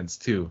defense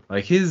too.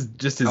 Like his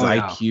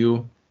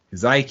IQ,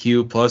 his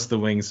IQ plus the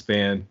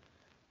wingspan.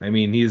 I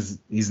mean, he's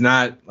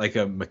not like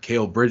a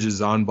Mikal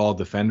Bridges on-ball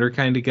defender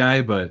kind of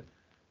guy, but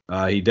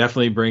he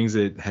definitely brings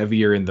it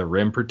heavier in the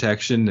rim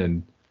protection,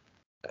 and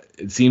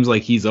it seems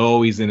like he's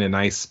always in a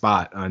nice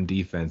spot on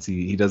defense.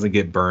 He doesn't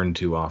get burned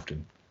too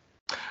often.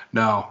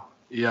 No,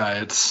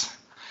 yeah,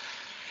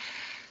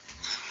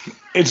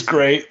 it's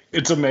great.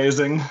 It's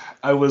amazing.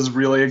 I was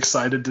really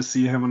excited to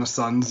see him in a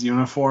Suns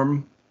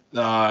uniform.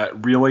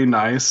 Really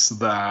nice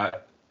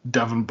that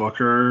Devin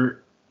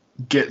Booker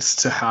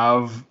gets to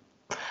have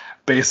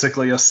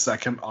basically a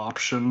second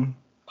option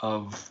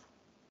of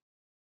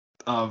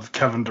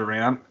Kevin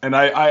Durant. And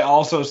I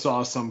also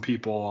saw some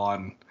people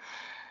on,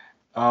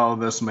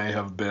 this may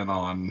have been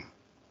on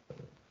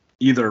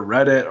either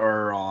Reddit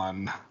or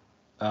on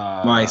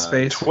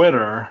MySpace,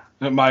 Twitter,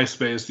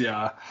 MySpace,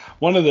 yeah,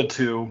 one of the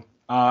two.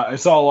 I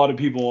saw a lot of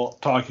people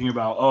talking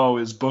about,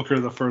 is Booker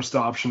the first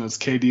option? Is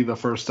KD the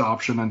first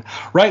option? And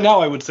right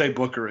now I would say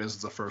Booker is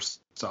the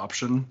first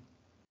option.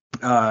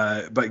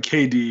 But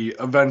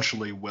KD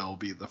eventually will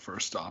be the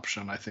first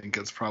option. I think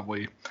it's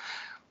probably,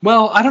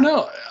 I don't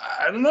know.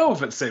 I don't know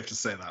if it's safe to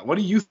say that. What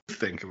do you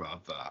think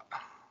about that?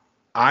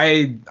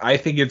 I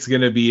think it's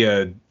going to be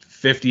a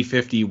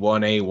 50-50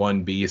 1A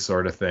 1B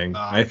sort of thing.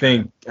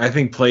 Okay. I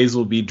think plays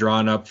will be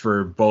drawn up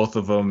for both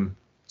of them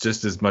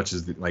just as much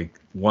as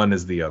one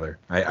as the other.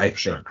 I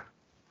think.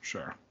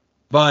 Sure.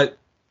 But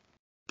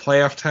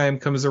playoff time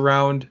comes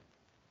around,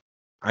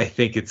 I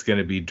think it's going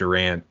to be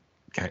Durant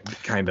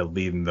kind of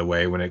leading the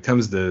way when it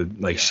comes to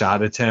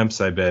shot attempts.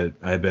 I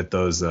bet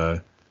those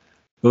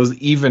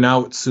even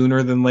out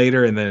sooner than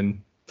later, and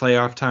then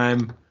playoff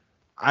time,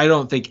 I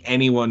don't think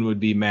anyone would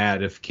be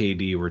mad if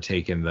KD were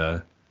taking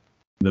the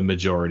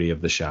majority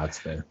of the shots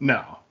there.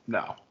 No.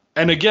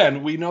 And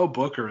again, we know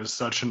Booker is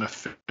such an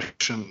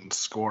efficient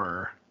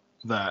scorer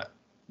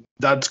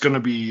that's going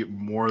to be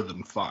more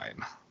than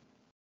fine.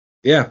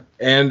 Yeah,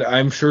 and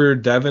I'm sure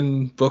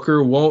Devin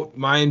Booker won't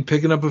mind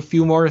picking up a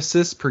few more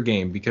assists per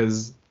game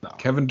because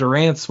Kevin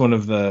Durant's one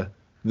of the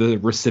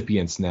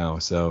recipients now.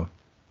 So,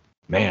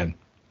 man,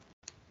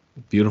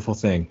 beautiful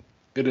thing.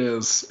 It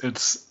is.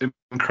 It's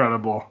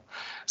incredible.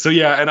 So,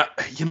 yeah, and,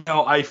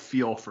 I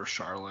feel for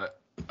Charlotte.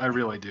 I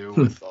really do,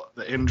 with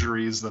the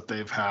injuries that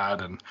they've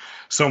had and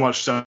so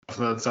much stuff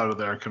that's out of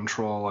their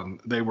control. And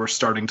they were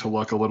starting to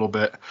look a little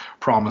bit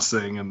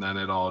promising, and then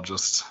it all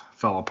just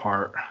fell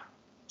apart.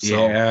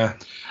 So yeah,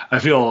 I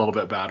feel a little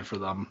bit bad for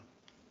them.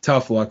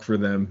 Tough luck for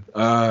them.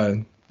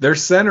 Their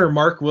center,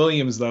 Mark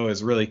Williams, though,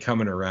 is really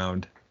coming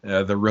around,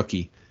 the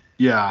rookie.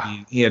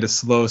 Yeah. He had a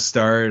slow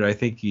start. I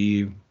think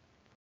did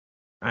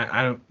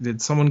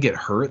someone get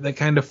hurt that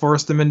kind of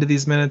forced him into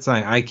these minutes?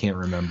 I can't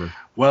remember.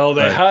 Well,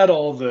 they had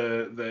all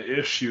the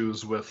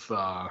issues with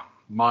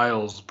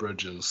Miles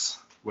Bridges,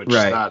 which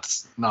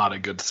that's not a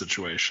good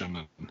situation.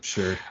 And,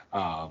 sure.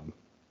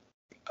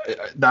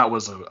 That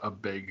was a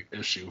big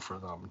issue for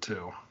them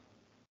too.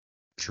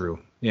 True.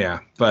 Yeah,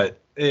 but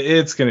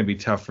it's going to be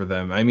tough for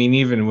them. I mean,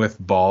 even with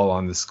Ball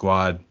on the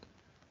squad,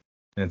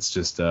 it's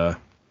just I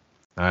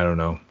don't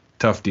know,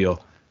 tough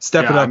deal.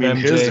 Step it up, MJ.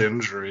 His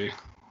injury.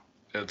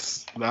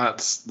 That's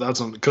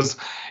because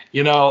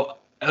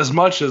as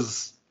much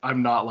as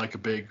I'm not like a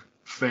big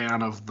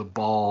fan of the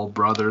Ball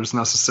brothers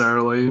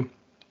necessarily,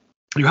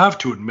 you have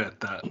to admit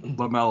that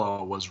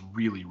LaMelo was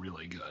really,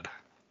 really good.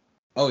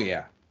 Oh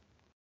yeah.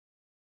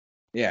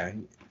 Yeah,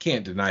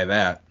 can't deny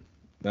that.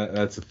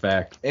 That's a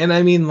fact. And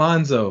I mean,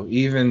 Lonzo,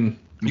 even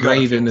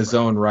great in his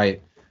own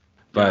right.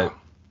 But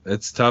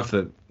it's tough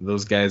that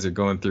those guys are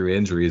going through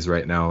injuries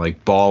right now.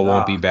 Like, Ball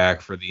won't be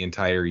back for the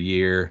entire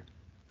year.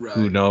 Right.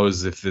 Who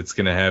knows if it's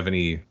going to have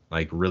any,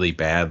 really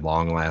bad,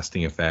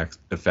 long-lasting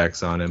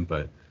effects on him.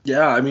 But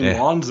yeah, I mean,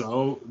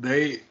 Lonzo,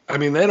 they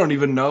don't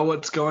even know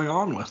what's going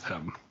on with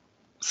him.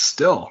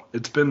 Still,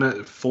 it's been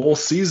a full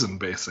season,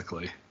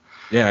 basically.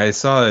 Yeah, I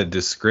saw a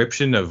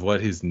description of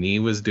what his knee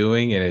was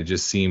doing, and it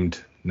just seemed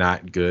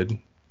not good.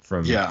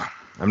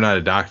 I'm not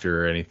a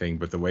doctor or anything,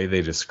 but the way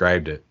they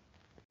described it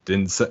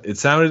it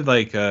sounded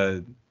like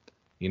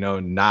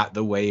not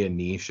the way a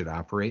knee should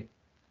operate.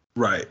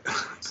 Right.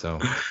 So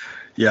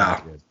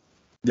yeah.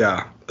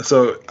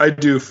 So I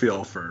do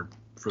feel for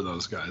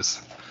those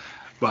guys,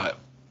 but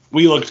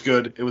we looked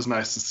good. It was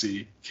nice to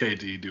see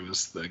KD do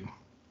his thing.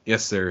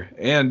 Yes, sir.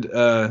 And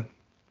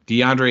do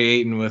DeAndre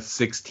Ayton with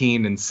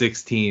 16 and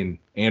 16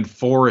 and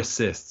 4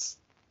 assists.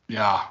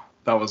 Yeah,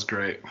 that was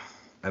great.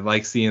 I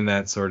like seeing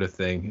that sort of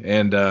thing.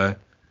 And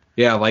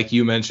yeah, like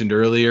you mentioned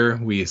earlier,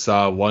 we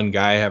saw one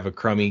guy have a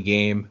crummy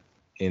game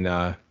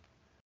in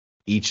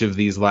each of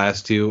these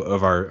last two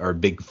of our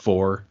big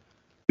four.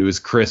 It was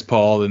Chris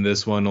Paul in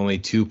this one, only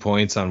 2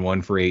 points on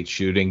 1 for 8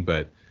 shooting.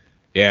 But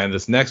yeah, in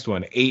this next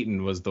one,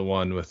 Ayton was the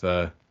one with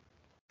a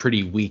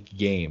pretty weak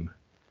game.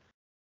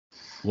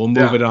 We'll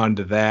move it on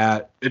to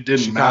that. It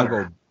didn't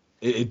matter.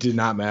 It did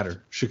not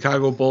matter.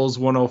 Chicago Bulls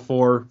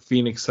 104,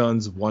 Phoenix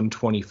Suns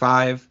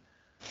 125.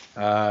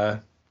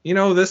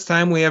 This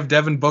time we have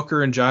Devin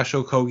Booker and Josh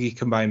Okogie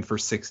combined for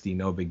 60.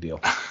 No big deal.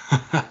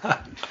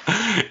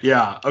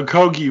 Yeah,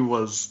 Okogie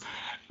was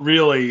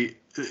really,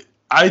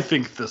 I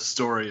think, the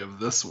story of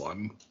this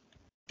one.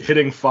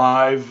 Hitting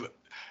 5,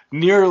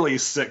 nearly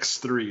 6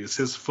 threes.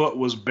 His foot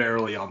was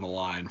barely on the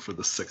line for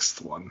the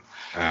 6th one.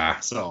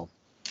 So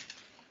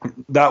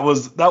that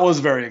was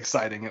very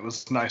exciting. It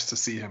was nice to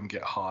see him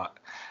get hot.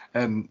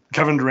 And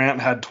Kevin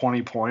Durant had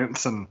 20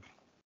 points, and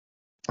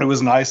it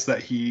was nice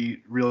that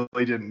he really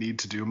didn't need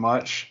to do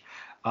much.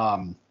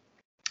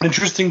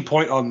 Interesting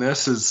point on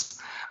this is,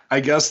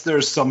 I guess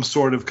there's some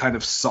sort of kind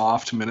of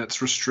soft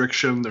minutes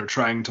restriction. They're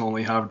trying to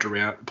only have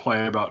Durant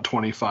play about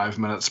 25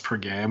 minutes per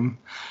game.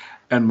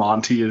 And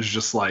Monty is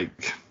just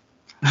like,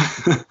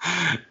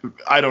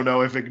 I don't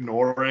know if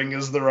ignoring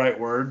is the right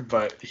word,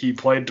 but he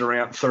played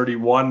Durant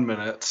 31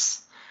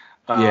 minutes.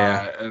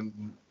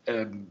 And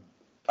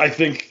I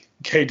think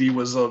KD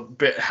was a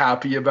bit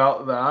happy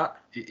about that.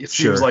 It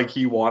seems like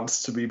he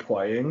wants to be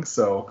playing,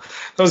 so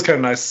that was kind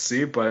of nice to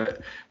see,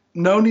 but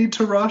no need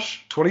to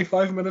rush.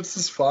 25 minutes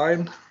is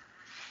fine.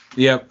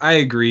 Yep, I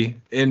agree.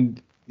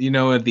 And,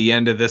 at the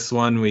end of this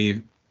one,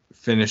 we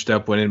finished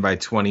up winning by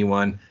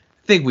 21.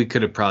 I think we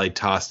could have probably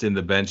tossed in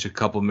the bench a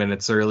couple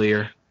minutes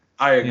earlier.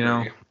 I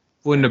agree.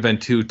 Wouldn't have been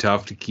too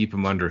tough to keep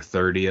him under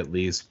 30 at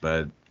least,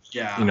 but,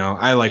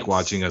 I like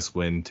watching us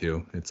win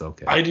too. It's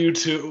okay. I do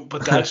too,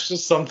 but that's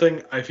just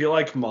something I feel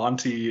like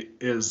Monty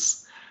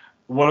is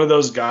one of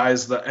those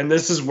guys that, and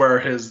this is where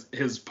his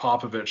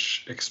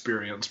Popovich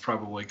experience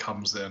probably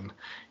comes in.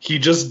 He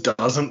just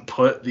doesn't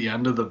put the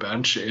end of the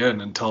bench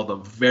in until the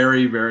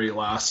very, very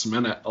last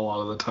minute a lot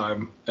of the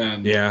time.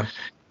 And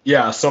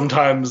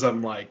sometimes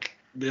I'm like,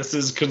 this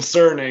is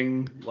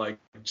concerning. Like,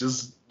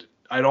 just,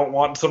 I don't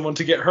want someone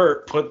to get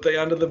hurt. Put the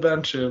end of the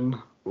bench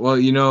in.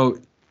 Well,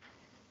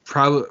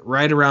 probably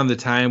right around the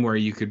time where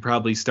you could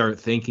probably start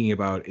thinking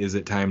about, is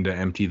it time to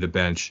empty the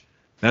bench?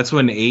 That's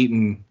when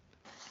Ayton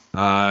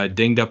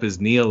dinged up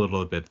his knee a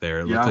little bit there.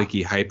 It looked like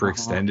he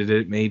hyperextended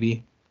it,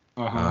 maybe.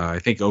 I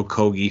think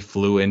Okogie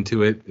flew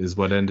into it is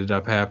what ended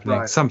up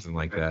happening. Something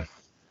like that.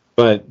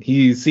 But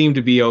he seemed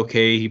to be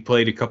okay. He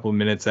played a couple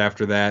minutes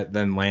after that.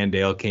 Then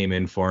Landale came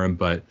in for him.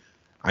 But,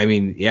 I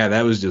mean,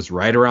 that was just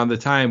right around the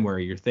time where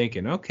you're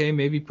thinking, okay,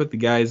 maybe put the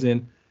guys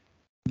in.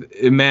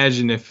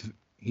 Imagine if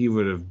he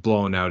would have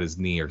blown out his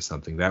knee or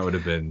something. That would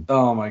have been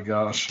oh my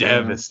gosh,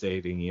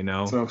 devastating,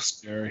 So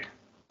scary.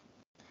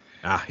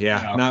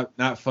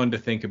 Not fun to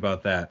think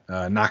about that.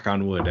 Knock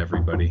on wood,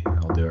 everybody.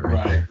 I'll do it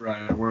right there.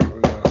 Right. We're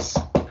us.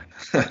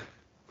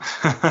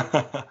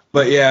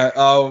 But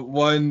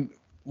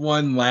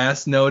one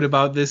last note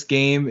about this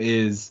game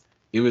is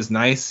it was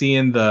nice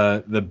seeing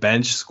the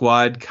bench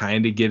squad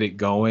kind of get it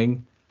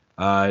going.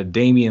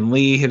 Damian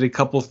Lee hit a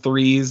couple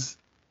threes.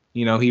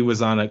 He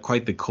was on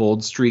quite the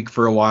cold streak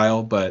for a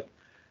while, but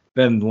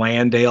then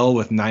Landale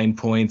with 9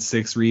 points,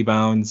 6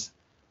 rebounds,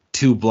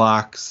 2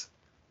 blocks.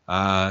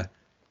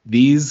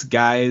 These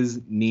guys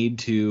need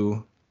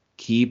to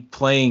keep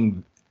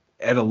playing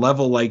at a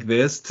level like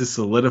this to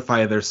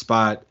solidify their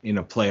spot in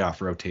a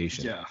playoff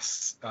rotation.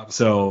 Yes,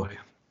 absolutely.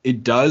 So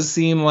it does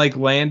seem like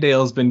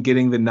Landale's been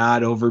getting the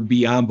nod over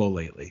Biyombo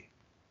lately.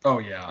 Oh,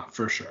 yeah,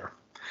 for sure.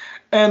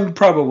 And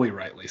probably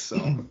rightly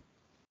so.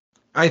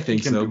 I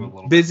think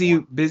so.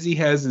 Busy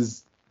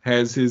has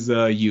his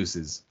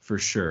uses for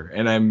sure,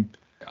 and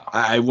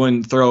I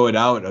wouldn't throw it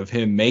out of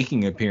him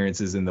making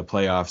appearances in the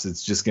playoffs.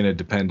 It's just going to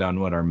depend on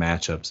what our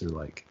matchups are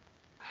like.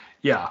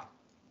 Yeah,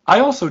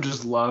 I also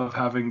just love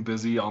having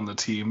Busy on the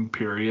team.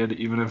 Period.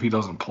 Even if he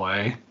doesn't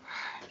play,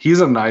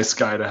 he's a nice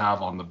guy to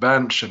have on the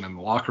bench and in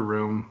the locker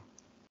room.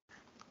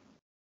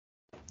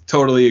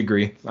 Totally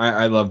agree.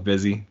 I love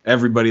Busy.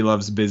 Everybody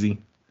loves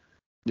Busy.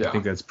 Yeah, I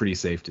think that's pretty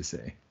safe to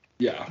say.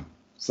 Yeah.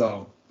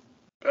 So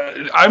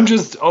I'm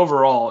just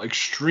overall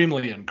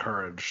extremely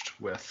encouraged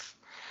with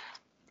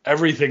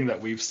everything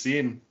that we've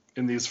seen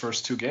in these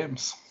first 2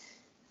 games.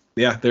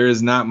 Yeah, there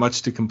is not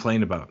much to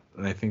complain about.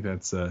 And I think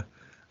that's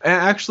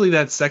actually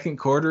that second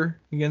quarter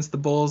against the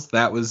Bulls,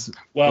 that was a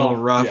little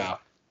rough.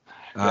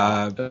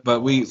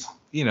 But we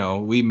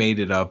made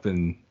it up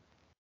in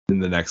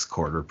the next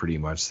quarter pretty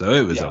much. So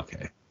it was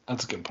okay.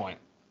 That's a good point.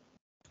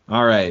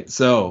 All right.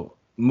 So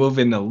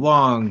moving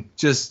along,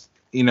 just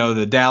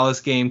the Dallas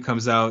game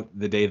comes out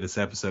the day this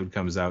episode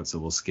comes out, so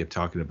we'll skip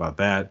talking about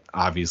that.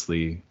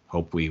 Obviously,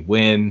 hope we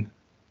win.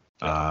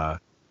 Kind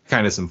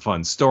of some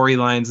fun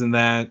storylines in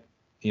that.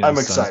 I'm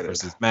Suns excited.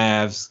 versus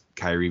Mavs,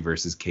 Kyrie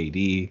versus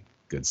KD.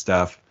 Good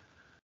stuff.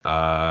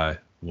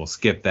 We'll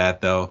skip that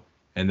though.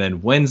 And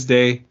then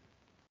Wednesday,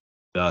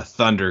 the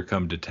Thunder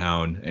come to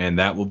town, and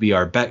that will be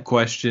our bet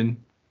question.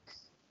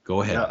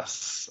 Go ahead.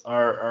 Yes.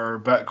 Our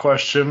bet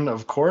question,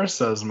 of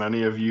course, as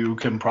many of you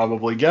can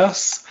probably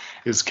guess,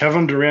 is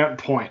Kevin Durant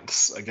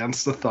points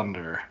against the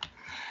Thunder.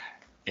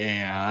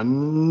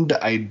 And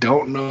I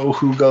don't know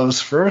who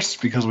goes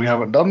first because we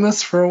haven't done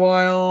this for a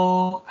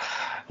while.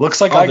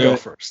 Looks like I go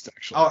first,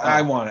 actually. Oh,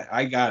 I want it.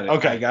 I got it.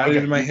 Okay. I got it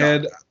in my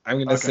head. I'm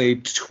going to say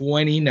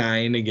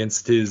 29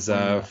 against his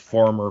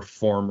former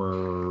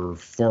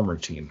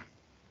team.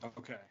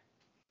 Okay.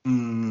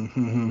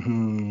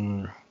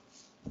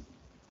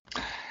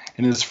 In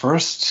his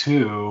first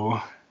two,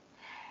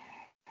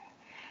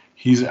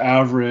 he's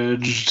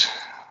averaged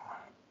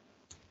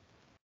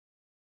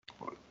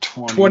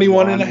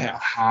 21 and a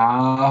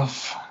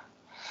half.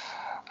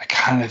 I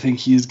kind of think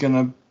he's going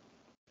to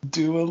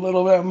do a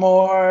little bit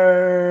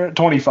more.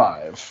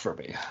 25 for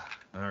me.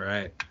 All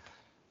right.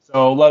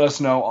 So let us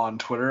know on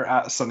Twitter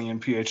at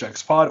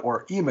SunnyandPHXPod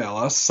or email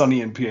us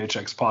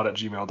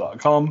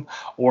sunnyandphxpod@gmail.com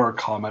or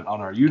comment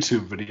on our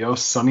YouTube video,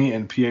 Sunny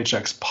and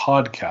PHX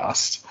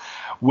Podcast,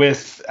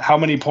 with how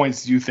many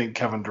points do you think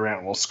Kevin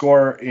Durant will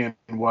score in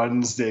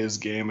Wednesday's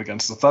game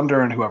against the Thunder,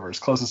 and whoever is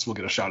closest will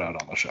get a shout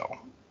out on the show.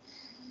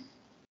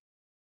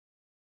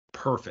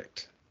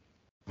 Perfect.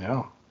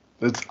 Yeah.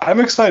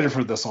 I'm excited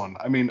for this one.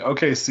 I mean,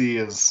 OKC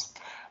is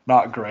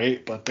not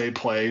great, but they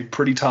play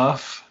pretty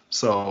tough.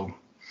 So,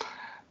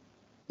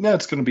 yeah,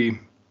 it's going to be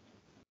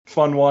a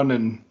fun one,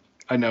 and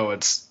I know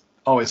it's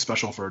always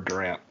special for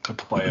Durant to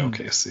play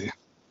OKC.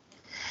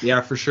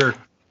 Yeah, for sure.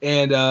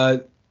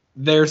 And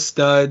their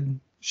stud,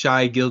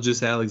 Shai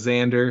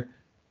Gilgeous-Alexander,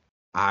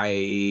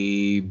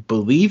 I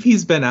believe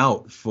he's been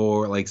out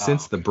for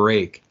since the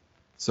break.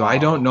 So I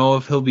don't know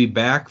if he'll be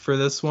back for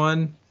this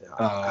one.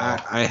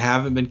 I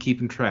haven't been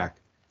keeping track.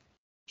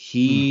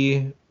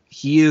 He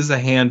is a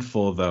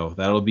handful, though.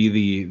 That'll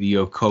be the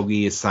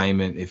Okogie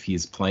assignment if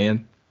he's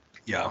playing.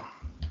 Yeah.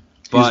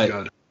 But,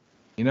 good.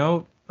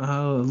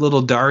 A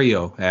little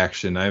Dario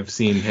action. I've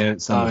seen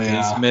some of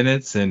his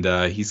minutes,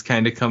 and he's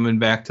kind of coming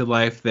back to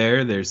life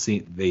there.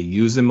 They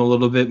use him a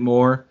little bit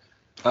more.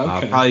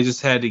 Okay. Probably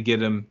just had to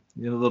get him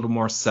a little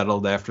more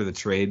settled after the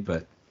trade,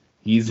 but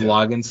he's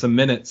logging some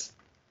minutes.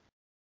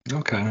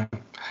 Okay.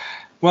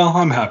 Well,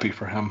 I'm happy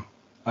for him.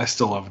 I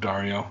still love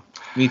Dario.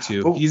 Me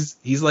too. Oh.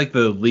 He's like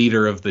the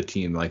leader of the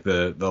team, like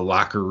the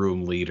locker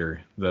room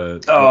leader.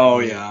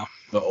 The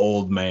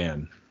old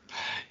man.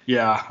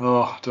 Yeah.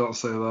 Oh, don't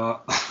say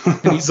that.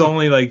 He's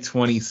only like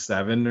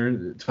 27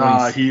 or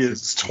 26. He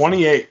is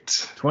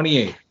 28.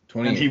 28.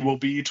 And he will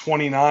be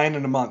 29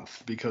 in a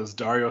month because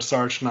Dario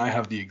Saric and I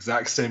have the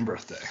exact same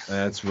birthday.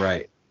 That's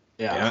right.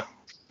 Yeah.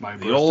 My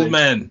birthday. The old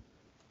men.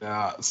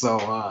 Yeah.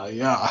 So,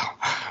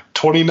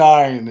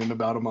 29 in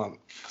about a month.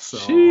 So,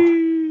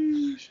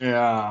 sheesh.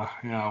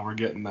 Yeah, we're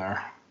getting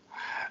there.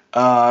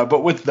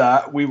 But with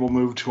that, we will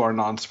move to our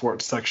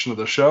non-sports section of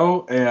the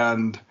show.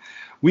 And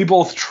we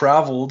both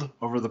traveled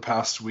over the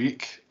past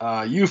week.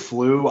 You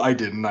flew. I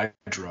didn't. I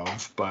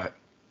drove. But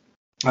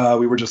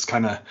we were just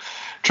kind of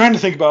trying to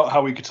think about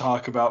how we could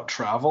talk about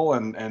travel.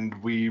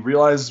 And we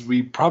realized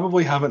we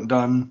probably haven't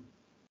done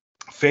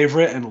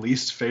favorite and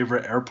least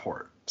favorite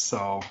airport.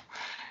 So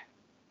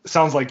it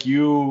sounds like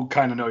you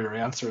kind of know your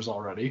answers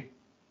already.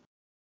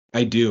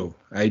 I do.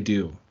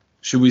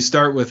 Should we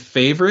start with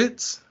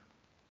favorites?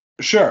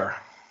 Sure.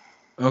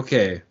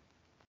 Okay.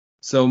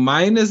 So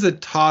mine is a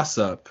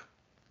toss-up.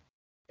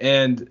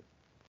 And,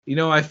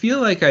 I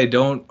feel like I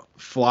don't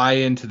fly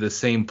into the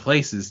same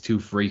places too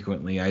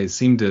frequently. I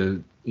seem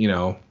to,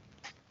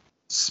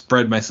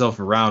 spread myself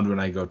around when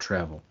I go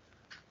travel.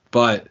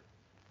 But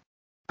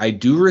I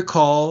do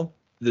recall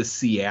the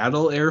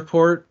Seattle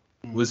airport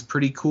was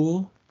pretty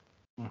cool.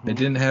 Mm-hmm. I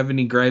didn't have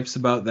any gripes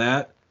about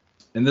that.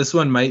 And this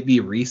one might be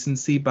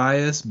recency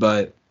bias,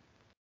 but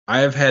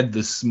I have had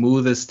the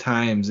smoothest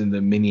times in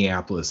the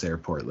Minneapolis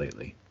airport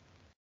lately.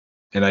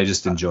 And I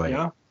just enjoy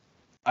it.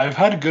 I've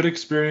had good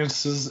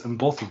experiences in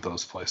both of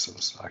those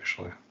places,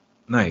 actually.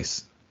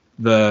 Nice.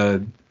 I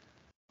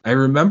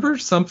remember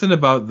something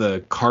about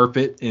the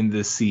carpet in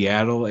the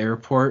Seattle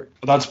airport.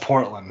 That's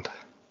Portland.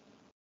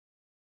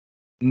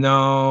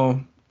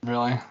 No.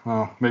 Really?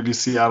 Oh, maybe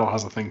Seattle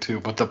has a thing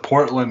too. But the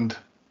Portland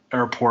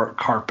airport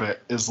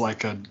carpet is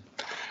like a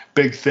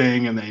big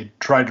thing, and they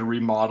tried to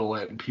remodel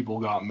it, and people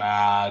got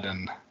mad,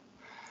 and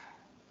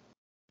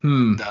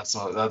that's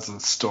a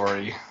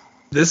story.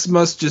 This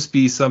must just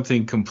be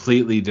something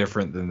completely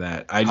different than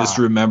that. I just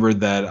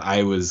remembered that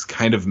I was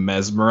kind of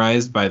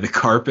mesmerized by the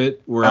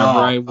carpet wherever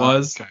I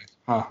was.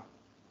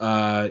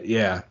 Okay.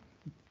 Yeah.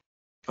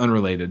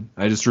 Unrelated.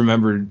 I just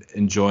remembered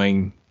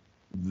enjoying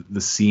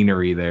the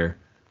scenery there.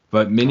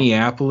 But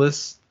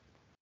Minneapolis,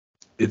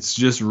 it's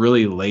just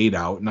really laid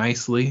out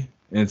nicely.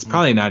 And it's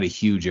probably not a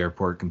huge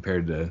airport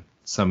compared to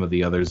some of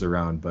the others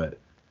around, but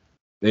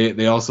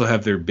they also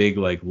have their big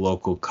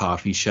local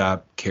coffee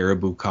shop,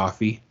 Caribou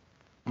Coffee.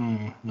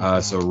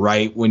 So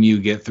right when you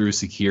get through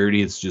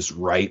security, it's just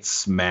right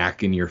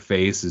smack in your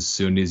face as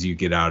soon as you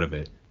get out of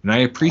it. And I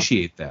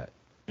appreciate that.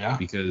 Yeah.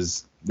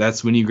 Because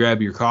that's when you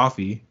grab your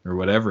coffee or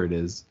whatever it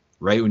is,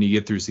 right when you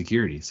get through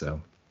security.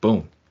 So,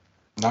 boom.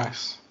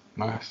 Nice.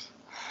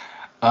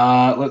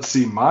 Let's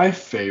see. My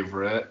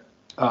favorite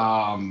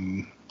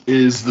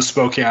is the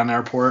Spokane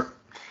Airport.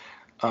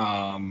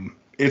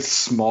 It's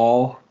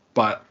small,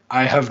 but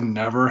I have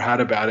never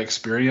had a bad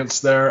experience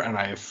there, and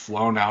I have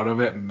flown out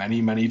of it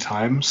many, many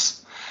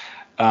times.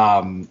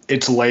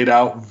 It's laid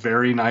out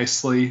very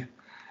nicely.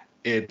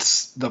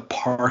 The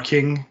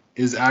parking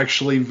is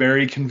actually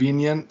very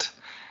convenient.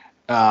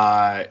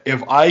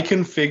 If I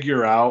can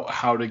figure out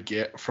how to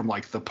get from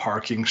like the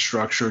parking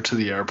structure to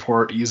the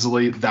airport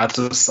easily, that's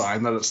a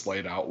sign that it's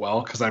laid out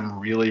well, because I'm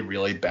really,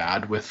 really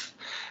bad with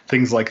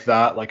things like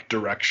that, like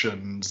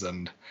directions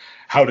and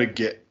how to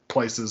get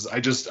places.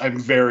 I'm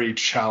very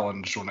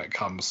challenged when it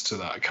comes to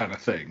that kind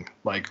of thing.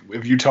 Like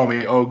if you tell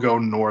me, oh, go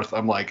north,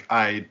 I'm like,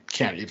 I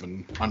can't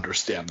even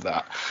understand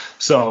that.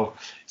 So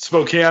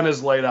Spokane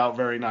is laid out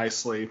very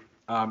nicely.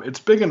 It's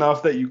big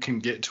enough that you can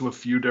get to a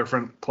few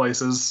different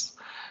places,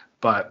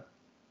 but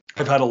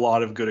I've had a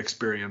lot of good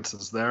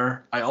experiences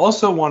there. I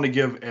also want to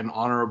give an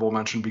honorable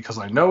mention, because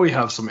I know we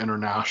have some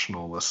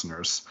international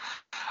listeners.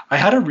 I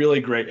had a really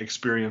great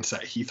experience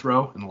at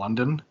Heathrow in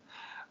London.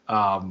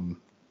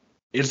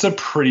 It's a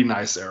pretty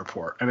nice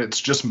airport, and it's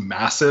just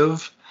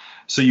massive.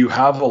 So you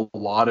have a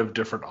lot of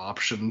different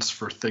options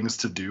for things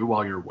to do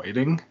while you're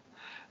waiting.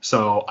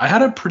 So I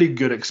had a pretty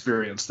good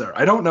experience there.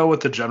 I don't know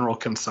what the general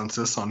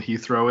consensus on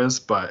Heathrow is,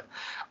 but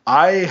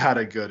I had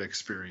a good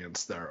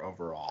experience there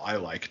overall. I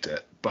liked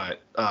it,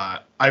 but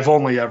I've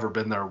only ever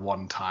been there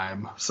one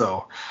time,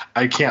 so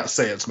I can't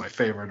say it's my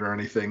favorite or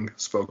anything.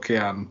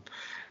 Spokane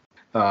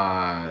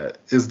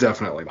is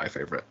definitely my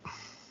favorite.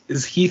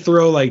 Is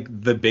Heathrow like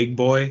the big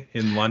boy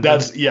in London?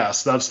 That's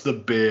the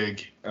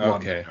big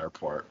London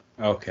airport.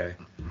 Okay.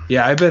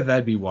 Yeah, I bet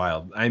that'd be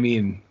wild. I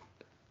mean,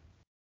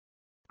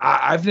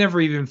 I've never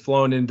even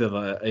flown into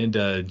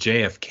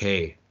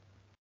JFK.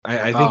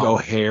 I think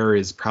O'Hare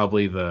is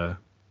probably the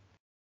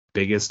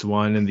biggest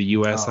one in the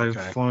U.S. I've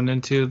flown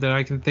into that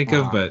I can think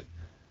of, but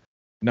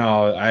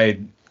no, I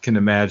can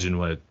imagine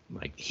what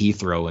like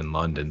Heathrow in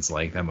London's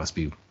like. That must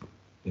be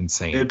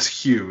insane. It's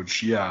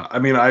huge, yeah. I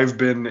mean, I've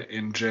been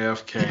in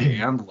JFK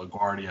and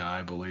LaGuardia,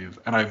 I believe,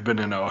 and I've been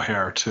in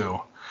O'Hare too,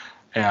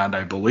 and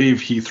I believe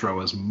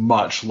Heathrow is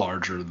much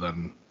larger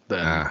than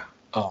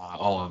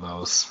all of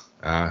those.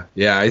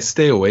 Yeah, I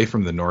stay away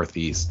from the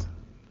Northeast.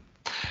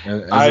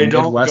 As I a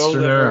don't Midwesterner, go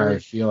there. I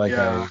feel like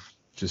I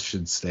just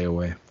should stay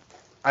away.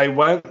 I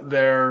went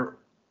there,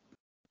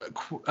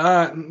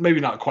 maybe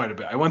not quite a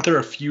bit. I went there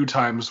a few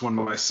times when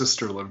my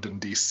sister lived in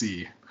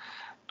D.C.,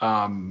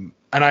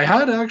 and I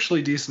had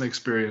actually decent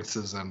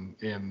experiences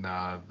in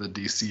the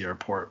D.C.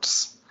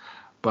 airports,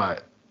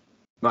 but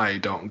I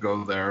don't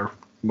go there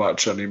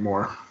much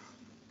anymore.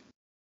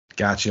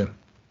 Gotcha.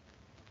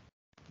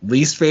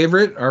 Least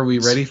favorite? Are we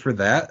ready for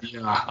that?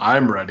 Yeah,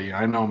 I'm ready.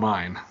 I know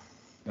mine.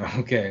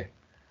 Okay.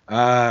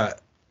 I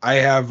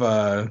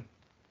have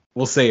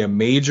we'll say a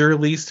major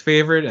least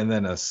favorite and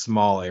then a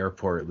small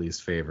airport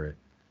least favorite.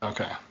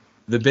 Okay.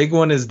 The big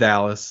one is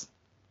Dallas,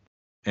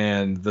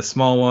 and the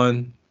small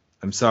one,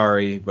 I'm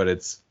sorry, but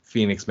it's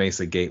Phoenix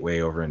Mesa Gateway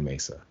over in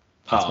Mesa.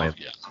 Yeah.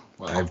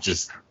 Well,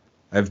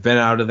 I've been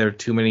out of there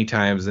too many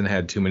times and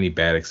had too many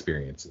bad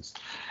experiences.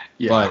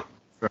 Yeah.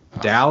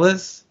 But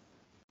Dallas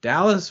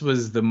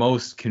was the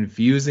most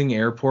confusing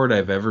airport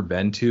I've ever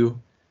been to.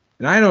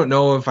 And I don't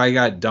know if I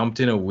got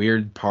dumped in a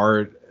weird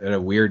part at a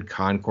weird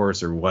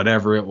concourse or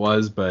whatever it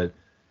was, but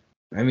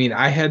I mean,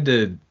 I had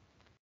to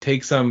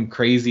take some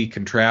crazy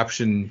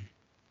contraption,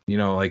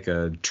 like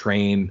a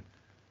train,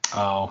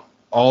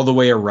 all the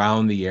way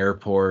around the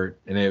airport,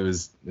 and it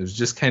was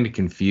just kind of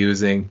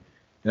confusing.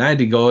 And I had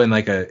to go in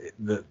like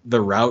the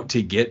route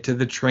to get to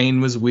the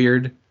train was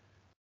weird.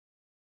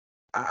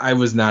 I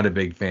was not a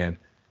big fan.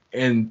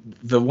 And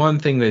the one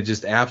thing that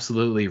just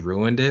absolutely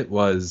ruined it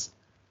was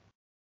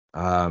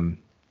the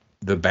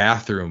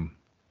bathroom.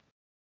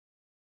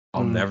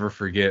 I'll never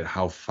forget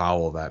how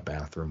foul that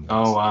bathroom was.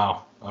 Oh,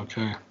 wow.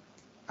 Okay.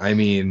 I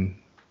mean,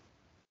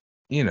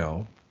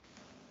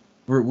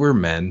 we're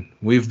men.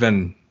 We've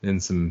been in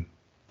some...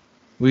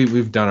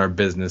 We've done our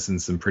business in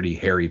some pretty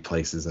hairy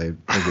places, I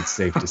think it's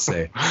safe to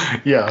say.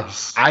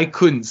 Yes. I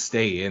couldn't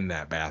stay in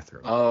that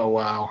bathroom. Oh,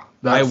 wow.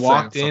 I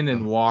walked in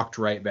and walked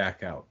right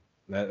back out.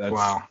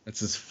 Wow.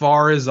 That's as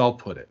far as I'll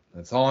put it.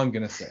 That's all I'm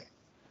going to say.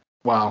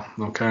 Wow.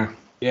 Okay.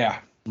 Yeah.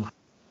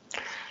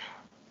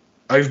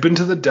 I've been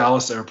to the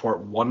Dallas airport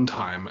one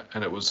time,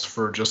 and it was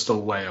for just a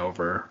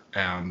layover,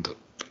 and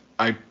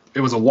it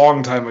was a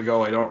long time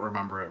ago. I don't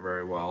remember it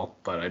very well,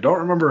 but I don't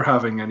remember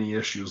having any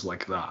issues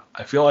like that.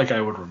 I feel like I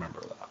would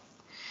remember that.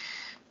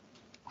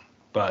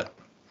 But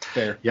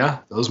fair. Yeah,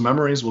 those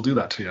memories will do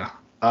that to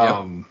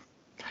you.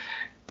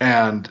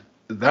 And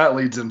that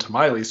leads into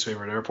my least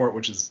favorite airport,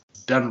 which is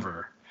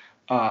Denver.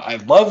 I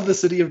love the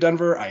city of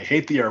Denver. I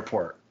hate the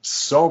airport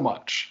so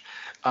much.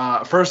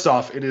 First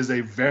off, it is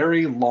a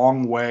very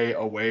long way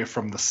away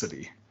from the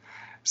city.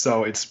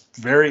 So it's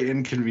very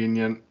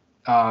inconvenient.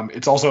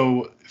 It's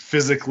also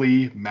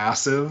physically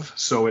massive,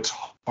 so it's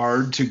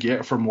hard to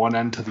get from one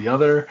end to the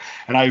other.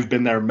 And I've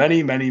been there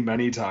many, many,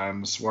 many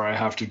times where I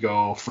have to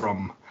go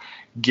from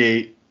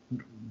gate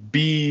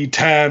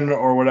B10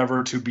 or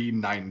whatever to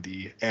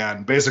B90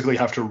 and basically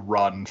have to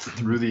run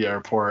through the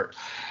airport.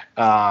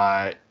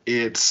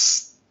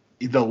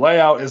 The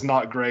layout is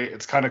not great.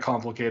 It's kind of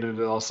complicated.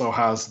 It also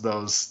has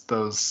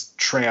those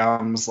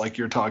trams like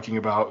you're talking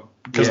about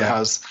because it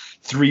has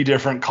 3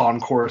 different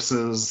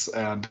concourses,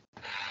 and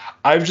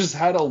I've just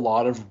had a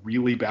lot of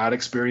really bad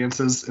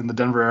experiences in the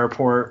Denver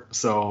airport,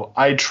 so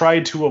I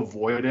try to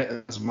avoid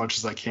it as much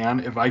as I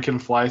can. If I can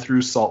fly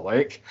through Salt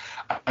Lake,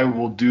 I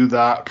will do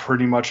that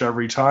pretty much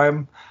every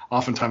time.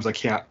 Oftentimes I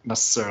can't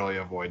necessarily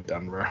avoid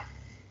Denver.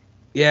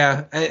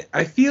 Yeah,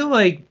 I feel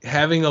like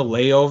having a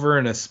layover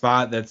in a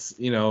spot that's,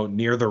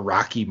 near the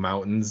Rocky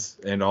Mountains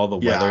and all the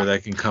weather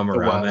that can come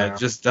around that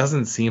just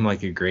doesn't seem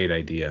like a great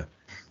idea.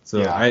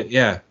 So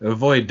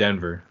avoid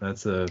Denver.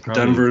 That's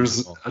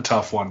Denver's a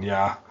tough one,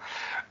 yeah.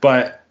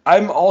 But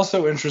I'm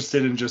also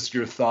interested in just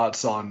your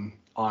thoughts on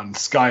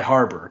Sky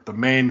Harbor, the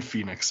main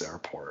Phoenix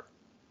airport.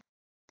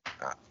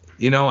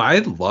 I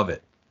love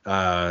it.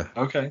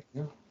 Okay.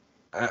 Yeah.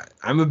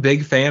 I'm a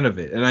big fan of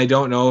it, and I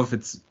don't know if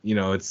it's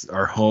it's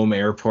our home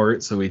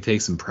airport, so we take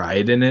some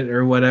pride in it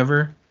or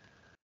whatever.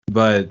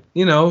 But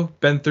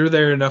been through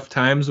there enough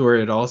times where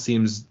it all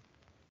seems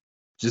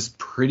just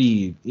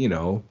pretty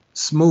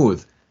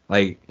smooth.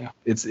 Like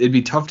it'd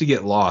be tough to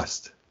get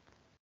lost.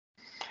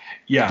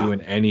 Yeah,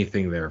 doing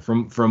anything there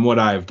from what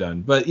I've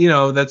done. But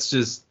that's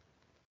just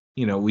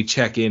we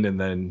check in and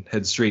then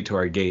head straight to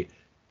our gate.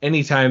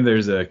 Anytime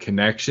there's a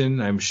connection,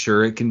 I'm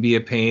sure it can be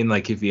a pain.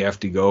 Like if you have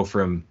to go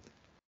from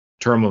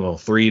Terminal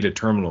 3 to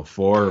Terminal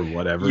 4 or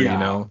whatever,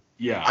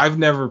 Yeah. I've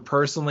never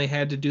personally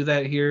had to do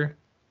that here.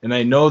 And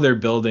I know they're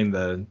building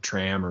the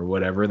tram or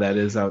whatever that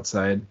is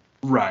outside.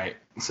 Right.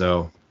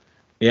 So,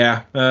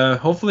 yeah,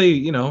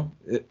 hopefully,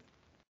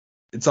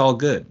 it's all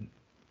good.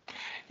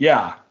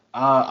 Yeah,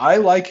 I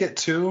like it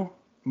too.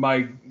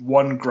 My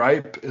one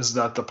gripe is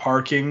that the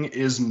parking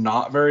is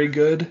not very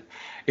good.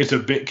 It's a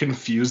bit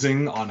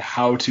confusing on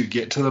how to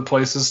get to the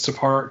places to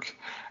park.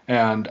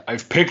 And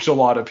I've picked a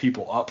lot of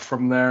people up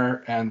from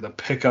there, and the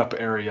pickup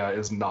area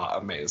is not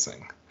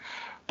amazing.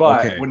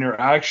 But when you're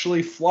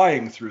actually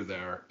flying through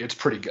there, it's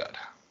pretty good.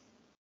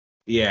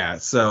 Yeah,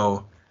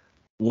 so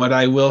what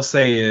I will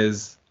say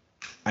is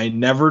I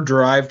never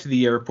drive to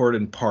the airport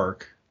and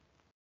park.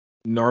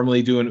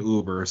 Normally do an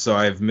Uber, so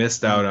I've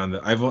missed out on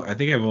I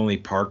think I've only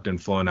parked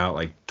and flown out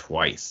like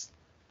twice.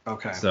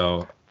 Okay.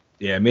 So,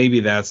 yeah,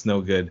 maybe that's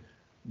no good.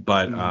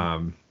 But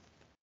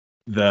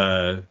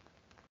the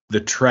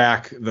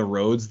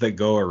roads that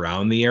go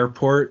around the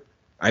airport,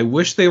 I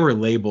wish they were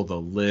labeled a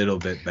little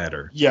bit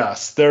better.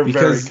 Yes, they're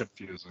very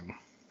confusing.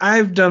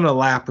 I've done a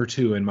lap or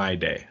two in my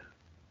day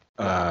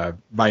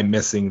by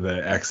missing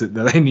the exit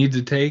that I need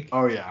to take.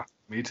 Oh, yeah,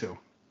 me too.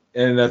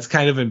 And that's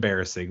kind of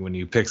embarrassing when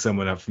you pick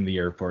someone up from the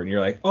airport and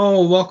you're like,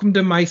 oh, welcome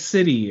to my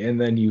city. And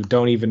then you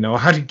don't even know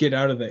how to get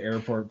out of the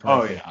airport.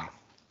 Perfectly.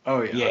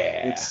 Oh,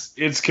 yeah.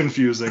 It's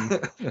confusing,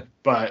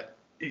 but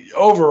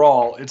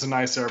overall, it's a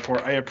nice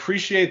airport. I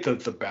appreciate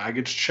that the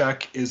baggage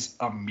check is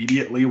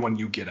immediately when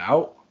you get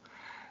out.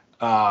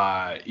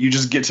 You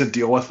just get to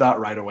deal with that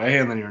right away,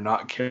 and then you're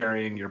not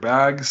carrying your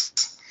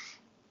bags.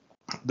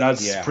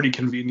 That's pretty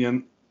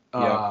convenient.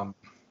 I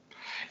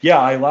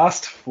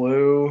last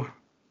flew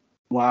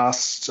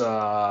must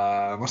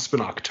have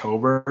been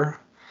October,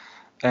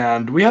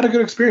 and we had a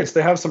good experience.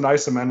 They have some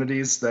nice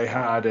amenities. They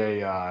had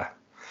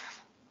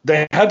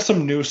They had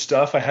some new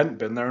stuff. I hadn't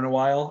been there in a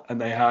while,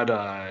 and they had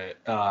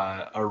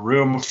a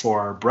room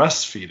for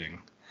breastfeeding.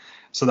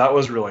 So that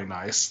was really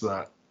nice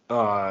that,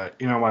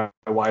 my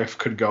wife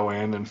could go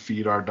in and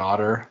feed our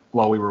daughter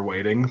while we were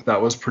waiting.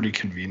 That was pretty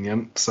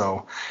convenient.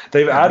 So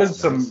they've added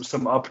some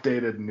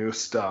updated new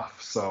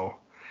stuff. So,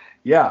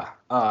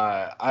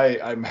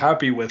 I'm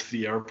happy with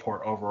the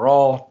airport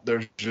overall.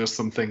 There's just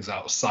some things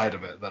outside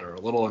of it that are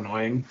a little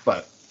annoying.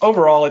 But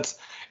overall,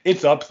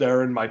 it's up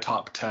there in my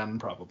top 10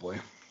 probably.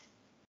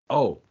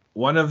 Oh,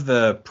 one of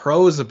the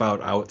pros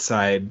about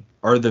outside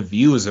are the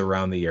views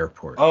around the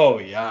airport. Oh,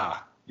 yeah.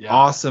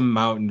 Awesome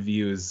mountain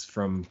views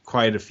from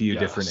quite a few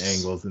different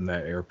angles in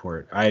that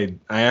airport. I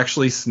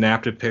actually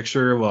snapped a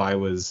picture while I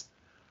was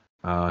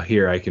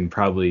here.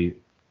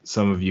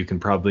 Some of you can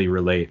probably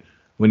relate.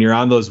 When you're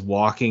on those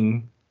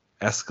walking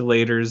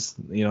escalators,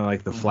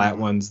 like the flat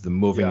ones, the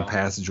moving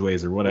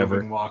passageways or whatever.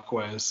 Moving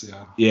walkways,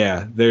 yeah.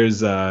 Yeah,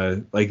 there's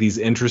like these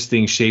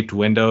interesting shaped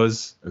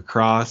windows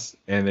across,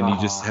 and then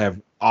you just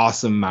have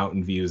awesome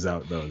mountain views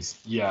out those.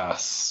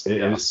 Yes.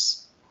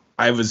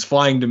 I was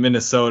flying to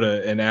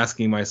Minnesota and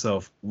asking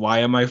myself, why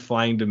am I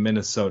flying to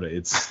Minnesota?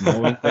 It's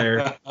snowing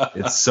there.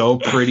 It's so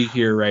pretty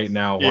here right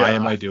now. Why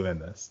am I doing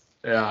this?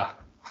 Yeah.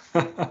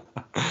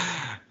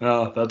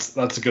 No,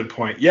 that's a good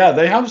point. Yeah,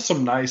 they have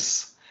some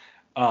nice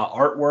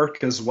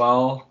artwork as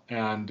well,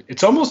 and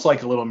it's almost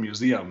like a little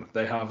museum.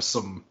 They have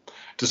some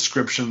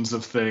descriptions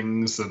of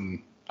things,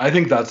 and I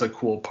think that's a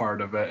cool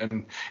part of it.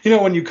 And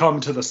when you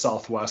come to the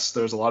Southwest,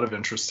 there's a lot of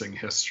interesting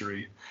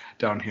history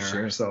down here.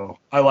 Sure. So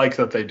I like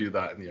that they do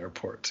that in the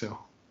airport too.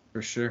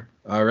 For sure.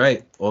 All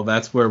right. Well,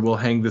 that's where we'll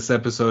hang this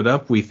episode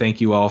up. We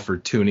thank you all for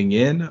tuning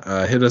in.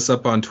 Hit us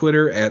up on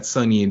Twitter at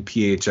Sunny in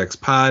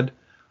PHX Pod,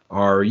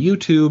 our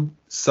YouTube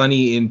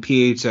Sunny in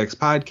PHX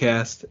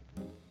Podcast.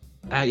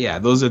 Yeah,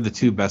 those are the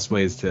two best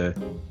ways to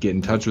get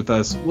in touch with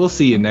us. We'll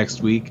see you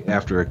next week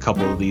after a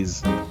couple of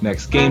these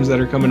next games that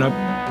are coming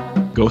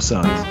up. Go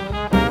Suns.